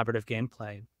and collaborative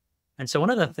gameplay. And so one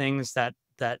of the things that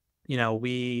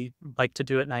we like to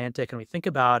do at Niantic and we think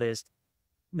about is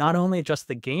not only just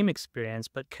the game experience,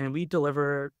 but can we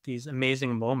deliver these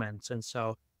amazing moments? And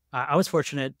so I was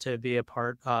fortunate to be a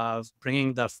part of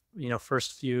bringing the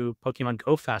first few Pokemon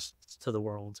Go Fests to the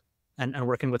world, and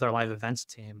working with our live events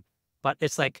team. But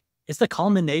it's the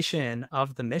culmination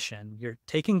of the mission. You're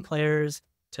taking players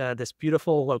to this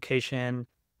beautiful location,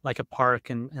 like a park,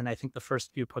 and I think the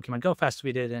first few Pokemon Go Fests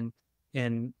we did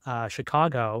in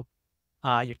Chicago.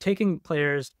 You're taking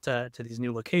players to these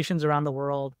new locations around the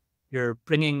world. You're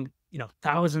bringing,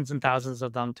 thousands and thousands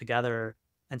of them together.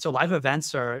 And so live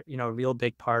events are, a real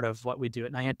big part of what we do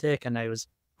at Niantic. And I was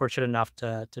fortunate enough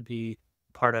to be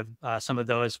part of some of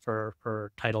those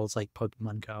for titles like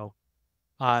Pokemon Go.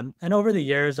 And over the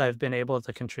years, I've been able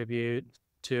to contribute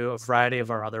to a variety of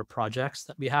our other projects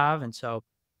that we have. And so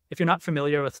if you're not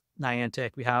familiar with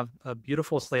Niantic, we have a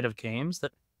beautiful slate of games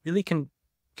that really can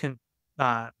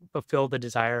fulfill the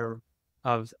desire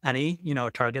of any,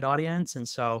 target audience. And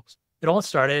so it all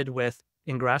started with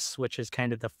Ingress, which is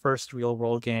kind of the first real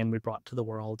world game we brought to the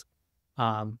world.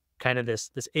 Kind of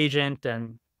this agent,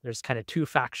 and there's kind of two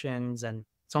factions, and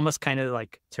it's almost kind of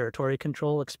like territory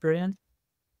control experience.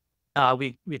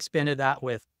 We expanded that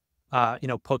with,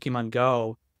 Pokemon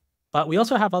Go, But we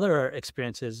also have other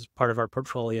experiences part of our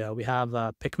portfolio. We have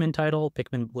a Pikmin title,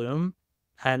 Pikmin Bloom,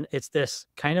 and it's this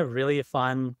kind of really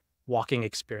fun walking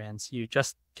experience. You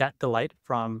just get delight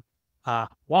from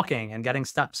walking and getting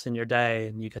steps in your day,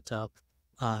 and you get to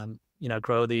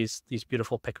grow these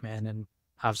beautiful Pikmin and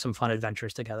have some fun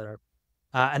adventures together.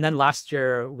 And then last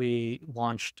year we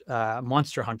launched a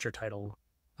Monster Hunter title,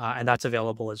 and that's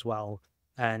available as well.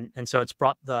 And so it's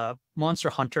brought the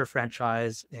Monster Hunter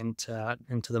franchise into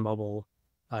the mobile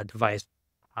device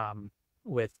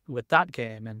with that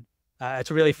game, and it's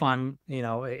a really fun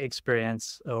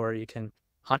experience, or you can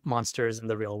hunt monsters in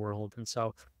the real world. And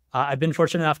so I've been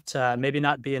fortunate enough to maybe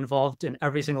not be involved in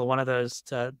every single one of those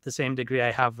to the same degree I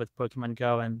have with Pokemon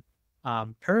Go and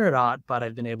Peridot, but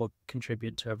I've been able to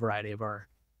contribute to a variety of our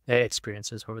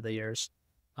experiences over the years.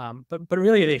 But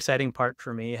really the exciting part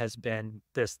for me has been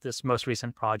this most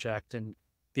recent project and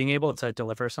being able to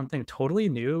deliver something totally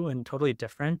new and totally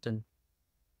different. And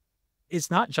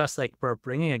it's not just like we're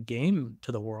bringing a game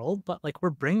to the world, but like we're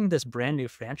bringing this brand new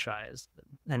franchise,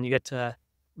 and you get to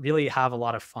really have a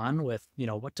lot of fun with,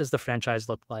 what does the franchise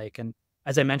look like? And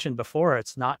as I mentioned before,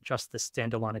 it's not just the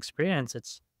standalone experience,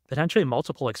 it's potentially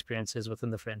multiple experiences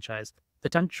within the franchise,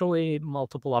 potentially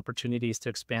multiple opportunities to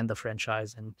expand the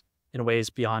franchise in ways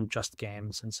beyond just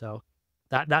games. And so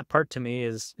that part to me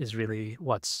is really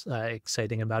what's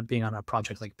exciting about being on a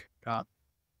project like Peridot.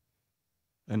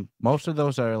 And most of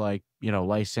those are like,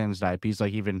 licensed IPs,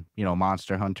 like even,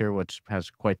 Monster Hunter, which has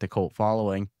quite the cult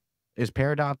following. Is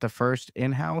Peridot the first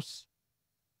in-house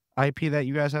IP that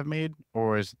you guys have made,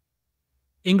 or is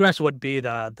Ingress would be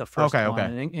the first Okay, one.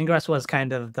 okay. And Ingress was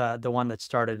kind of the one that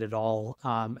started it all.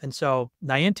 And so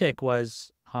Niantic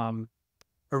was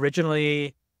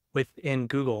originally within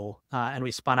Google, and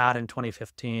we spun out in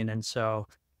 2015. And so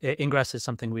Ingress is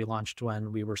something we launched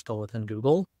when we were still within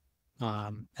Google.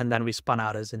 And then we spun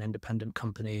out as an independent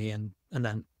company, and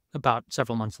then about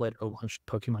several months later, we launched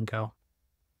Pokemon Go.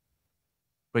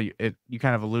 but you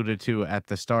kind of alluded to at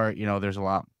the start, there's a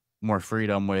lot more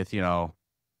freedom with,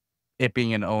 it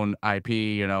being an own IP,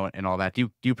 and all that. Do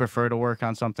you prefer to work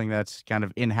on something that's kind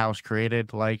of in-house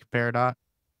created like Peridot?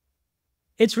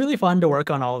 It's really fun to work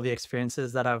on all of the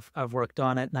experiences that I've worked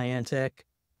on at Niantic.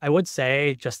 I would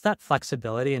say just that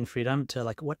flexibility and freedom to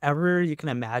like whatever you can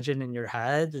imagine in your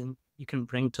head and you can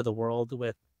bring to the world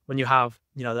with when you have,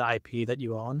 the IP that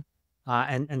you own.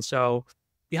 And so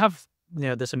you have,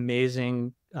 this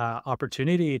amazing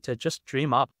opportunity to just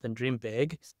dream up and dream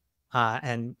big.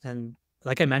 And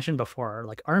like I mentioned before,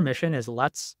 like our mission is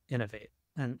let's innovate.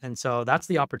 And so that's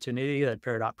the opportunity that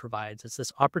Peridot provides. It's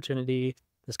this opportunity,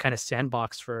 this kind of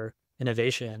sandbox for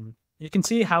innovation. You can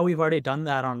see how we've already done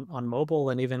that on mobile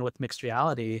and even with mixed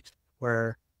reality,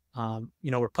 where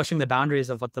we're pushing the boundaries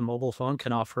of what the mobile phone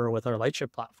can offer with our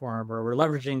Lightship platform, or we're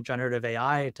leveraging generative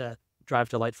AI to drive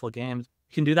delightful games.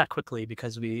 You can do that quickly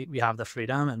because we have the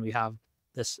freedom and we have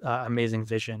this amazing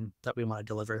vision that we want to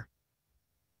deliver.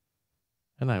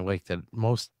 And I like that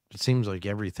it seems like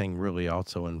everything really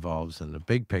also involves in the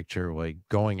big picture, like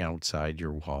going outside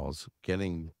your walls,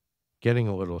 getting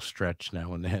a little stretch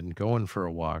now and then, going for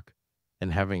a walk,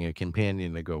 and having a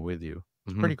companion to go with you.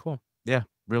 It's pretty cool. Yeah,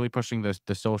 really pushing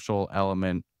the social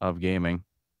element of gaming.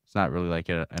 It's not really like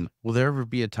Will there ever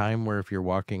be a time where if you're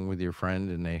walking with your friend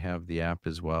and they have the app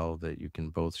as well, that you can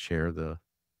both share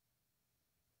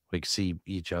see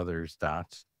each other's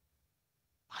dots?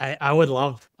 I would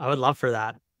love for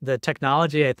that. The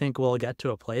technology, I think, will get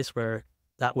to a place where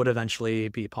that would eventually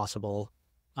be possible.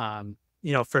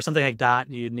 For something like that,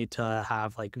 you need to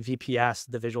have like VPS,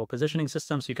 the visual positioning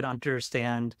system, so you can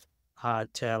understand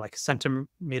to like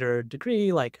centimeter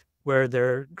degree, like where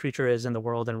their creature is in the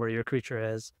world and where your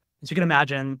creature is. And so you can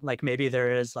imagine like maybe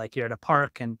there is like you're at a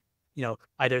park and,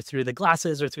 either through the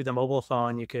glasses or through the mobile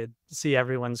phone, you could see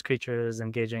everyone's creatures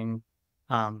engaging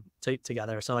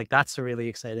together. So like that's a really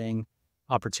exciting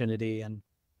opportunity. And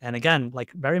again,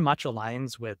 like very much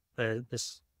aligns with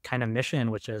this kind of mission,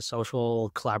 which is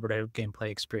social collaborative gameplay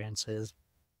experiences.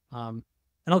 And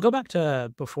I'll go back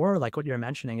to before, like what you're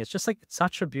mentioning. It's just like, it's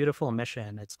such a beautiful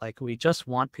mission. It's like, we just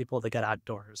want people to get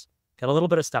outdoors, get a little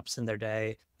bit of steps in their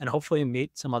day, and hopefully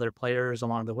meet some other players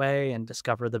along the way and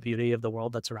discover the beauty of the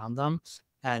world that's around them.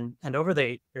 And over the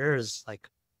 8 years, like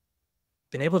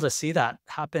been able to see that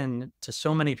happen to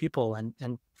so many people.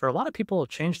 And for a lot of people,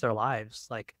 change their lives.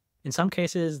 Like in some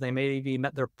cases, they maybe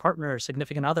met their partner,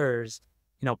 significant others,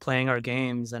 playing our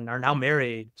games and are now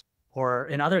married. Or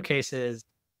in other cases,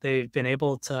 they've been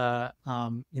able to,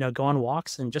 go on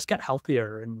walks and just get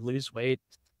healthier and lose weight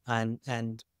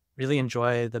and really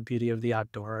enjoy the beauty of the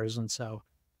outdoors. And so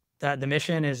the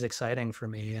mission is exciting for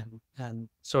me, and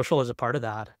social is a part of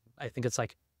that. I think it's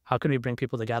like, how can we bring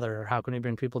people together? How can we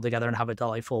bring people together and have a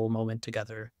delightful moment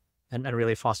together and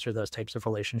really foster those types of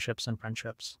relationships and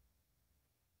friendships?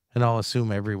 And I'll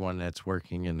assume everyone that's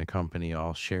working in the company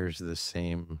all shares the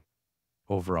same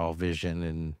overall vision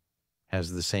and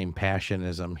has the same passion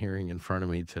as I'm hearing in front of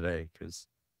me today, because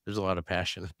there's a lot of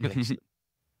passion.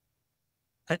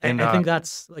 And I think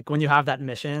that's like when you have that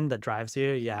mission that drives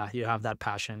you, yeah, you have that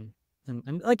passion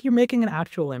and like you're making an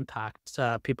actual impact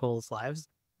to people's lives.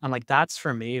 And like that's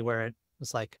for me where it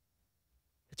was like,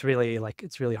 it's really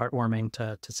heartwarming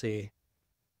to see.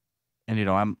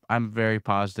 And I'm very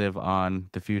positive on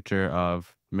the future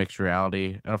of mixed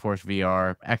reality and of course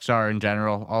VR, XR in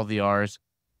general, all VRs.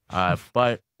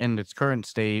 But in its current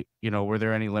state, were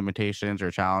there any limitations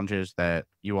or challenges that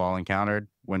you all encountered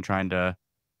when trying to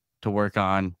work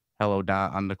on Hello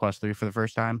Dot on the Quest 3 for the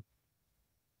first time?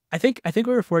 I think we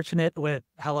were fortunate with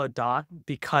Hello Dot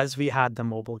because we had the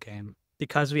mobile game,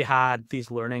 because we had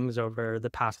these learnings over the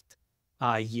past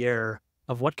year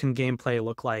of what can gameplay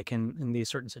look like in these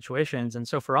certain situations. And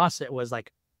so for us, it was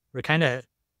like we're kind of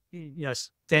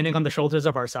standing on the shoulders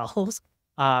of ourselves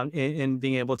in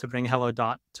being able to bring Hello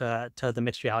Dot to the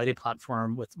mixed reality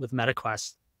platform with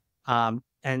MetaQuest.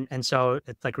 And so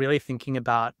it's like really thinking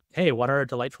about, hey, what are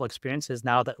delightful experiences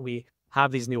now that we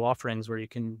have these new offerings where you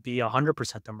can be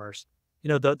 100% immersed?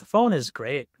 The phone is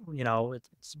great.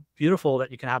 It's beautiful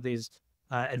that you can have these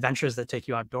adventures that take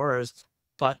you outdoors,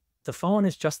 but the phone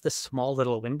is just this small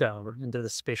little window into the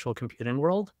spatial computing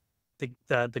world.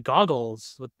 The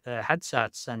goggles with the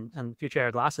headsets and future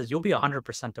AR glasses, you'll be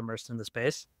 100% immersed in the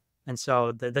space. And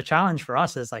so the challenge for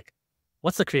us is like,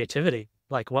 what's the creativity?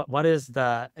 Like what is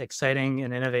the exciting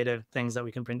and innovative things that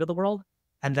we can bring to the world?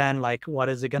 And then like, what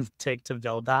is it going to take to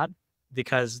build that?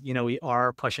 Because, we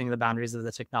are pushing the boundaries of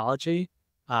the technology.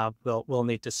 We'll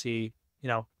need to see,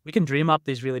 we can dream up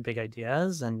these really big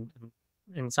ideas, and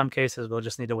in some cases, we'll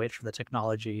just need to wait for the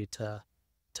technology to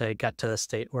get to the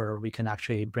state where we can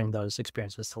actually bring those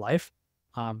experiences to life.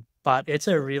 But it's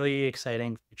a really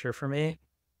exciting future for me.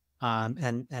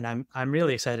 And I'm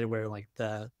really excited where like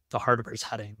the hardware is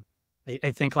heading.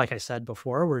 I think, like I said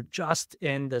before, we're just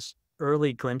in this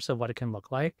early glimpse of what it can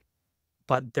look like,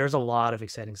 but there's a lot of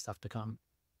exciting stuff to come.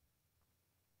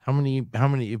 How many,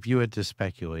 if you had to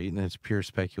speculate, and it's pure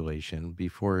speculation,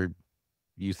 before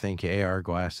you think AR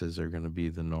glasses are going to be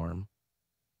the norm?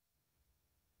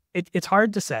 It's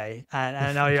hard to say. And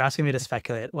I know you're asking me to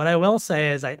speculate. What I will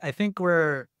say is I think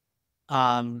we're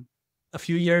a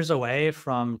few years away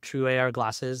from true AR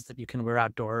glasses that you can wear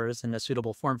outdoors in a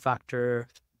suitable form factor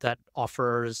that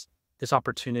offers this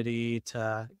opportunity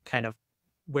to kind of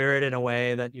wear it in a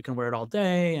way that you can wear it all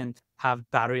day and have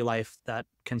battery life that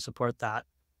can support that.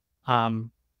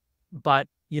 But,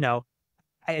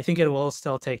 I think it will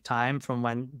still take time from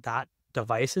when that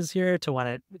device is here to when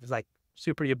it is like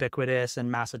super ubiquitous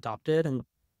and mass adopted.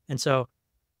 And so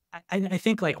I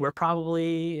think like we're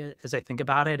probably, as I think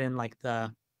about it, in like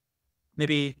the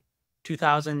maybe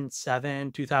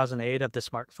 2007, 2008 of the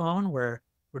smartphone, where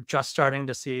we're just starting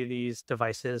to see these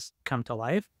devices come to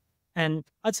life. And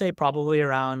I'd say probably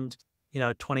around,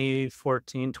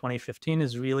 2014, 2015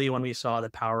 is really when we saw the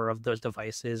power of those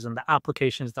devices and the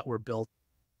applications that were built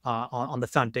on the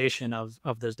foundation of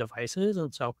those devices.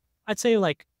 And so I'd say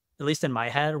like, at least in my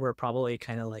head, we're probably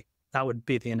kind of like, that would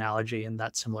be the analogy in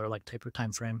that similar like type of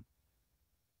time frame.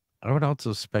 I would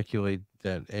also speculate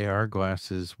that AR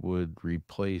glasses would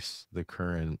replace the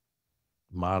current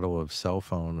model of cell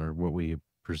phone, or what we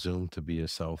presume to be a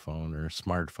cell phone or a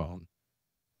smartphone,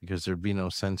 because there'd be no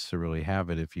sense to really have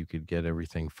it if you could get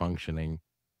everything functioning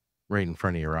right in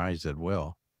front of your eyes at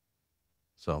will.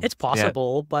 So it's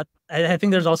possible, but I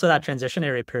think there's also that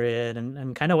transitionary period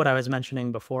and kind of what I was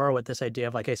mentioning before with this idea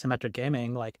of like asymmetric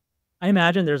gaming. Like I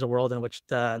imagine there's a world in which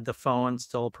the phone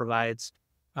still provides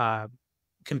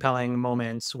compelling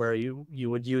moments where you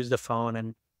would use the phone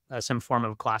and some form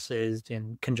of glasses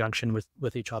in conjunction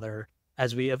with each other,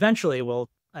 as we eventually will,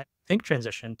 I think,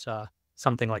 transition to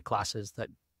something like glasses that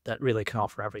really can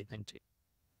offer everything to you.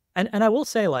 And I will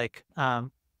say, like, AR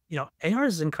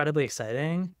is incredibly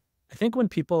exciting. I think when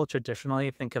people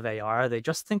traditionally think of AR, they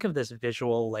just think of this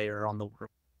visual layer on the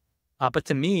world. But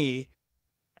to me,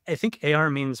 I think AR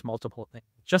means multiple things.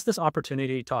 Just this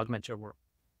opportunity to augment your world.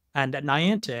 And at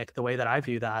Niantic, the way that I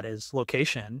view that is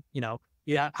location.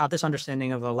 You have this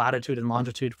understanding of the latitude and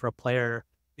longitude for a player.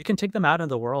 You can take them out in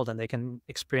the world and they can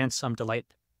experience some delight.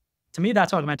 To me,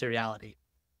 that's augmented reality.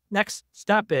 Next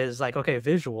step is like, okay,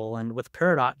 visual. And with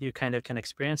Peridot, you kind of can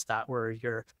experience that where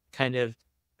you're kind of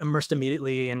immersed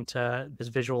immediately into this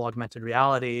visual augmented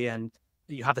reality. And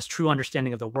you have this true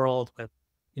understanding of the world with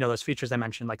those features I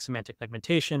mentioned, like semantic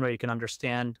segmentation, where you can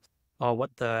understand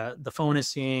what the phone is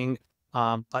seeing,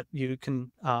 but you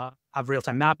can have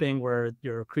real-time mapping where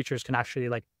your creatures can actually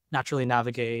like naturally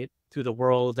navigate through the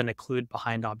world and occlude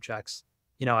behind objects,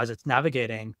 as it's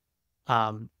navigating.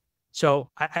 So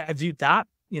I view that,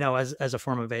 as a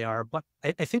form of AR, but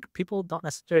I think people don't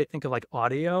necessarily think of like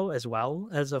audio as well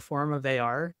as a form of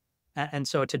AR. And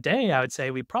so today I would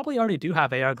say we probably already do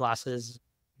have AR glasses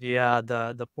via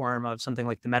the form of something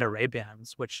like the Meta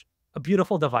Ray-Bans, which a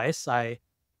beautiful device. I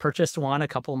purchased one a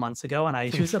couple months ago and I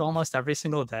use it almost every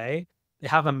single day. They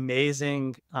have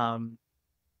amazing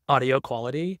audio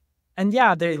quality. And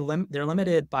yeah, they're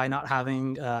limited by not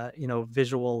having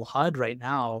visual HUD right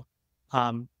now.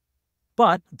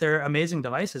 But they're amazing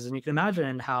devices, and you can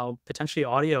imagine how potentially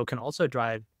audio can also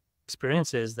drive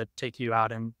experiences that take you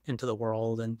out into the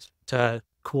world and to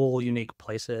cool, unique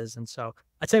places. And so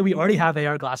I'd say we already have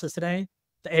AR glasses today.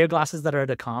 The AR glasses that are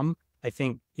to come, I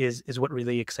think, is what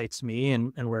really excites me,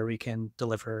 and where we can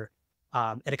deliver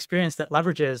an experience that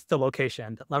leverages the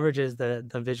location, that leverages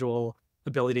the visual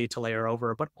ability to layer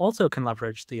over, but also can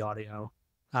leverage the audio.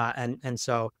 And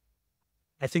so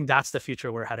I think that's the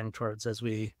future we're heading towards as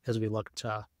we look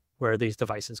to where these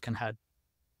devices can head.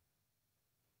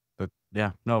 But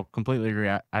yeah, no, completely agree.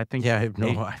 I think Yeah, I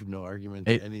have no argument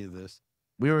to any of this.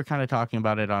 we were kind of talking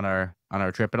about it on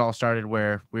our trip. It all started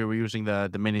where we were using the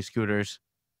mini scooters,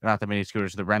 not the mini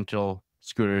scooters, the rental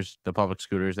scooters, the public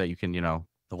scooters that you can, The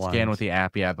scan lines. with the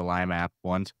app. Yeah, the Lime app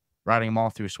ones, riding them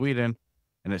all through Sweden.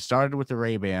 And it started with the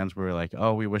Ray-Bans. We were like,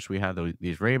 oh, we wish we had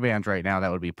these Ray-Bans right now.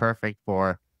 That would be perfect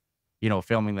for,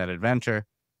 filming that adventure.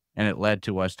 And it led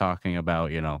to us talking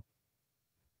about, The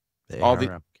all AR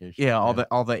the- application.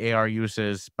 all the AR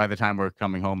uses by the time we're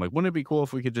coming home. Like, wouldn't it be cool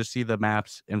if we could just see the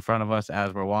maps in front of us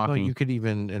as we're Well, walking? you could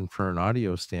even, and for an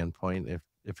audio standpoint,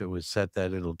 if it was set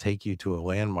that it'll take you to a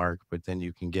landmark, but then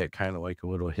you can get kind of like a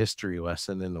little history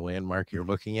lesson in the landmark you're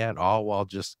looking at, all while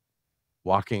just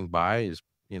walking by is,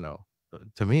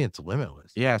 to me, it's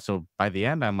limitless. Yeah, so by the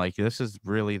end, I'm like, this is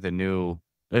really the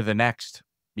next,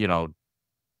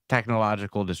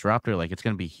 technological disruptor. Like, it's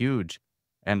going to be huge.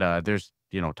 And there's,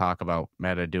 talk about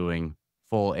Meta doing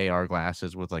full AR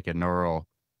glasses with like a neural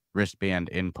wristband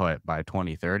input by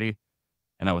 2030.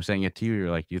 And I was saying it to you,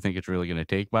 you're like, do you think it's really going to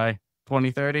take by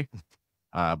 2030?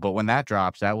 But when that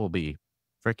drops, that will be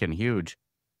freaking huge.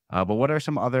 But what are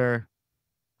some other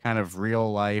kind of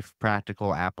real life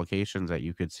practical applications that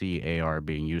you could see AR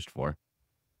being used for?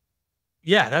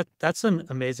 Yeah, that's an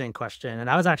amazing question. And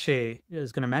I was going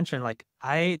to mention, like,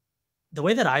 the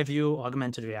way that I view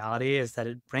augmented reality is that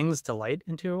it brings delight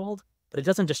into your world, but it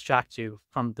doesn't distract you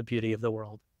from the beauty of the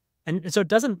world. And so it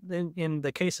doesn't, in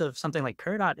the case of something like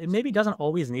Peridot, it maybe doesn't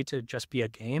always need to just be a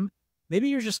game. Maybe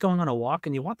you're just going on a walk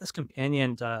and you want this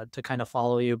companion to kind of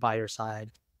follow you by your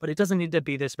side, but it doesn't need to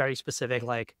be this very specific,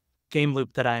 like, game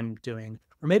loop that I'm doing.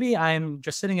 Or maybe I'm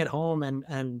just sitting at home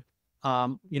and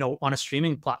on a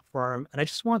streaming platform, and I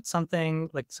just want something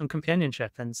like some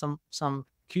companionship and some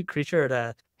cute creature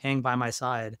to hang by my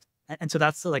side. And so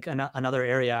that's like another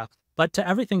area. But to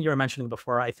everything you were mentioning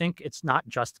before, I think it's not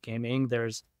just gaming.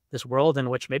 There's this world in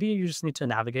which maybe you just need to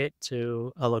navigate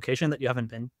to a location that you haven't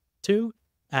been to,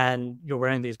 and you're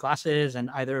wearing these glasses, and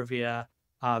either via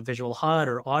visual HUD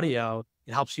or audio,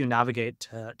 it helps you navigate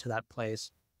to that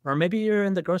place. Or maybe you're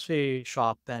in the grocery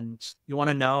shop and you want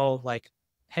to know, like,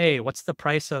 hey, what's the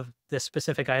price of this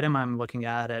specific item I'm looking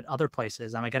at other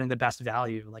places? Am I getting the best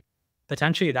value? Like,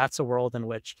 potentially that's a world in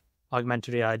which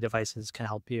augmented reality devices can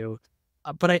help you.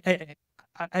 But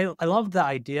I love the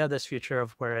idea of this future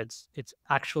of where it's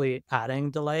actually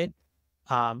adding delight.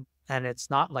 And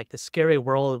it's not like the scary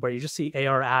world where you just see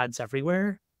AR ads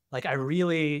everywhere. Like, I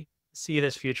really see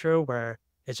this future where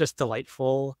it's just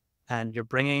delightful, and you're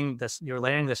layering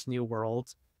this new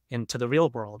world into the real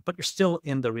world, but you're still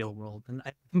in the real world. And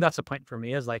I think that's the point for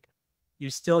me, is like, you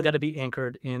still got to be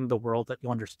anchored in the world that you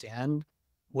understand,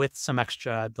 with some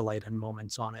extra delight and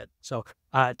moments on it. So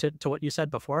to what you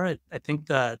said before, I think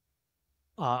the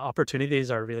opportunities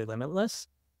are really limitless.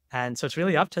 And so it's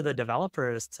really up to the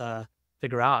developers to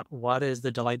figure out what is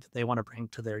the delight that they want to bring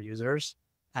to their users.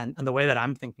 And the way that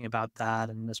I'm thinking about that,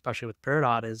 and especially with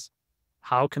Peridot, is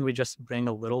how can we just bring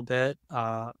a little bit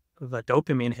of a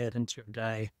dopamine hit into your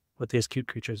day with these cute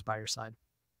creatures by your side.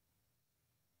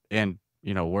 And,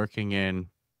 working in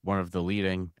one of the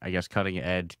leading, I guess, cutting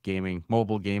edge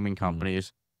mobile gaming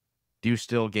companies, do you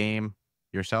still game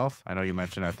yourself? I know you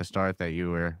mentioned at the start that you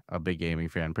were a big gaming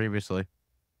fan previously.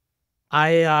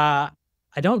 I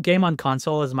don't game on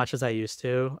console as much as I used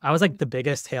to. I was like the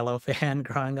biggest Halo fan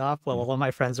growing up while all of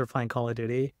my friends were playing Call of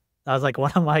Duty. That was like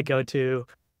one of my go-to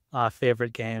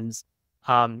favorite games.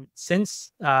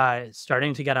 Since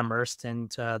starting to get immersed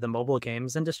into the mobile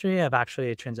games industry, I've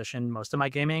actually transitioned most of my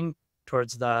gaming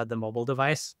towards the mobile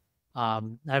device.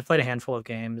 I've played a handful of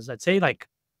games. I'd say like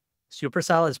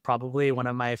Supercell is probably one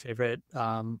of my favorite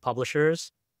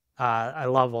publishers. I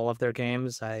love all of their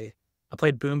games. I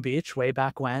played Boom Beach way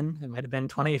back when. It might have been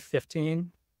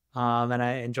 2015, and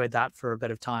I enjoyed that for a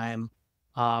bit of time.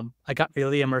 I got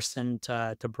really immersed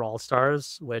into Brawl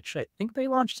Stars, which I think they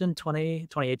launched in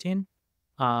 2018.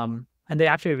 And they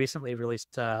actually recently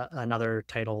released another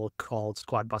title called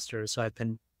Squad Busters. So I've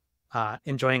been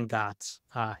enjoying that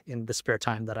in the spare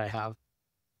time that I have.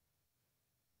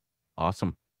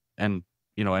 Awesome. And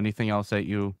anything else that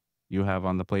you have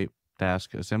on the plate to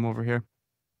ask Asim over here?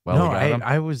 Well, No, we got him.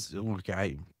 I was look,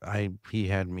 he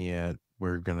had me at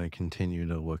we're gonna continue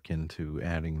to look into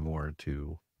adding more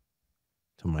to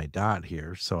my dot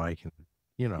here so I can,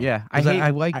 Yeah, I 'cause hate I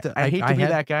like I hate to be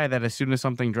had that guy that as soon as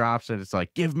something drops, and it's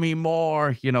like, give me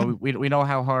more. We know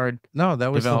how hard no,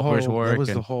 that was developers that work, was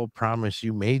the and whole promise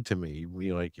you made to me.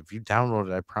 We like if you download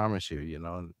it, I promise you,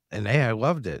 and hey, I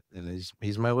loved it. And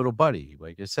he's my little buddy.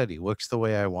 Like I said, he looks the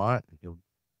way I want. He'll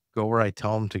go where I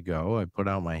tell him to go. I put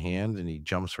out my hand and he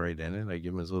jumps right in it. I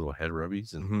give him his little head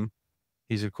rubbies and Mhm.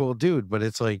 he's a cool dude. But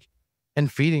it's like,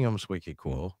 and feeding him's wicked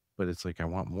cool. But it's like I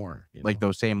want more. like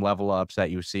those same level ups that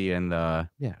you see in the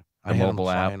Yeah, the I had him mobile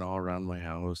app. flying all around my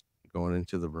house, going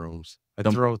into the rooms. I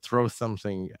The- throw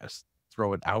something,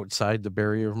 throw it outside the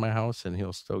barrier of my house, and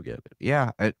he'll still get it.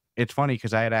 Yeah, it's funny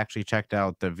because I had actually checked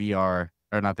out the VR,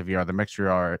 or not the VR, the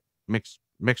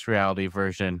mixed reality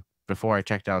version before I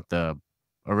checked out the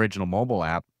original mobile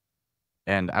app,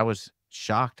 and I was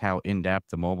shocked how in depth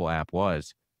the mobile app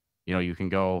was. You can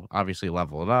go obviously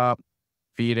level it up,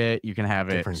 feed it. You can have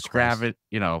it Different scrap quests.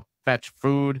 it. Fetch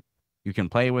food. You can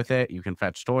play with it. You can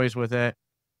fetch toys with it.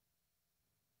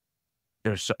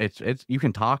 It's you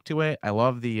can talk to it. I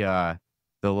love the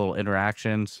little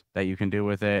interactions that you can do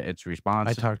with it. It's I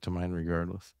responsive. talk to mine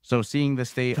regardless. So seeing the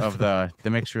state of the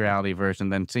mixed reality version,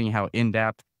 then seeing how in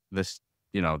depth this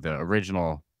the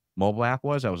original mobile app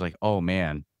was, I was like, oh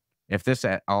man, if this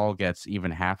at all gets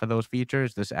even half of those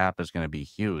features, this app is going to be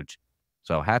huge.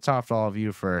 So hats off to all of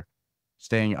you for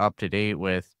staying up to date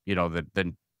with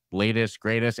the latest,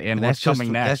 greatest, and what's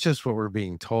coming next. That's just what we're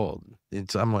being told.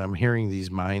 I'm hearing these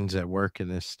minds at work in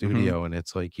this studio, and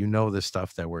it's like the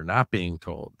stuff that we're not being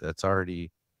told. That's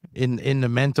already in the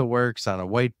mental works on a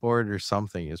whiteboard or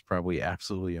something is probably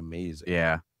absolutely amazing.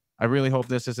 Yeah. I really hope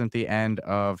this isn't the end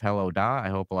of Hello Dot. I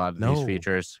hope a lot of these No.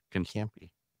 features can Can't be.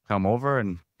 come over,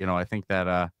 and I think that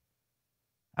I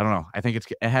don't know. I think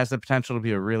it has the potential to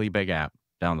be a really big app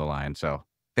down the line. So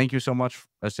thank you so much,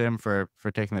 Asim, for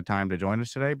taking the time to join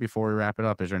us today. Before we wrap it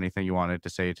up, is there anything you wanted to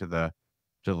say to the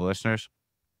listeners?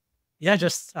 Yeah,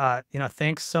 just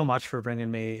thanks so much for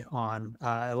bringing me on.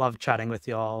 I love chatting with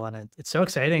y'all, and it's so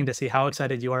exciting to see how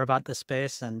excited you are about this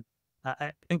space. And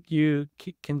I think you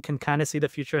can kind of see the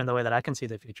future in the way that I can see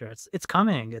the future. It's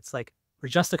coming. It's like we're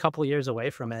just a couple of years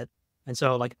away from it, and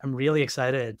so like I'm really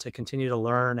excited to continue to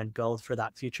learn and build for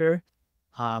that future.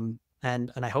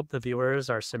 And I hope the viewers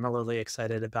are similarly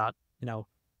excited about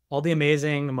all the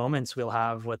amazing moments we'll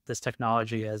have with this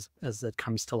technology as it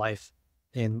comes to life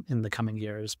in the coming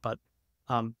years. But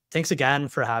thanks again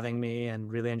for having me,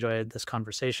 and really enjoyed this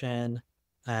conversation,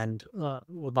 and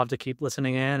would love to keep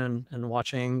listening in and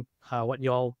watching what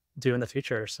y'all do in the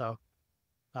future. So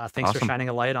thanks for Awesome. shining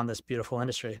a light on this beautiful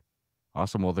industry.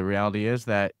 Awesome. Well, the reality is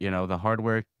that, the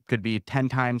hardware could be 10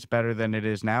 times better than it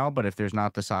is now, but if there's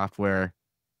not the software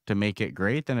to make it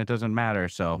great, then it doesn't matter.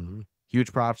 So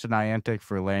huge props to Niantic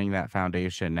for laying that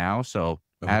foundation now. So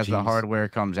as the hardware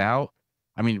comes out,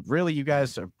 I mean, really, you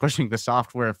guys are pushing the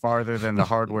software farther than the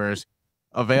hardware is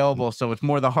available. So it's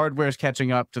more the hardware is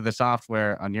catching up to the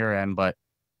software on your end, but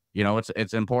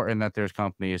it's important that there's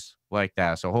companies like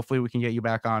that. So hopefully we can get you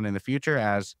back on in the future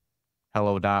as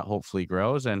Hello Dot hopefully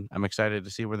grows, and I'm excited to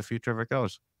see where the future of it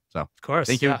goes. So Of course.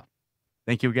 thank you. Yeah.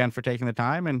 Thank you again for taking the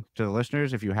time, and to the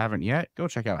listeners, if you haven't yet, go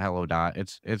check out Hello Dot.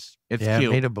 It's Yeah, it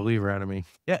cute. made a believer out of me.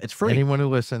 Yeah, it's free. Anyone who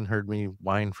listened heard me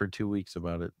whine for 2 weeks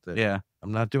about it. That Yeah,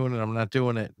 I'm not doing it. I'm not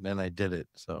doing it. And then I did it.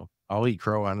 So I'll eat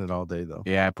crow on it all day, though.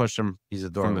 yeah. I pushed them He's from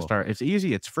adorable. the start. It's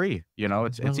easy. It's free. It's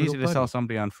My easy little to sell buddy.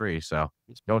 somebody on free. So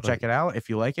He's my go check buddy. it out. If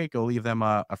you like it, go leave them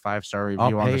a 5-star review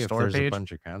I'll on pay the if store there's a page.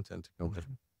 bunch of content to go with.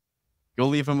 Go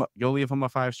leave them a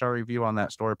 5-star review on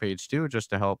that store page too, just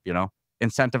to help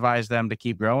incentivize them to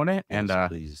keep growing it, and Yes,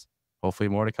 please. hopefully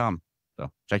more to come.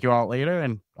 So check you all out later,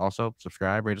 and also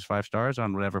subscribe, rate us 5 stars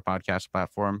on whatever podcast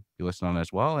platform you listen on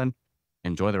as well, and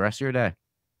enjoy the rest of your day.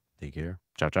 Take care.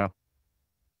 Ciao, ciao.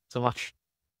 So much.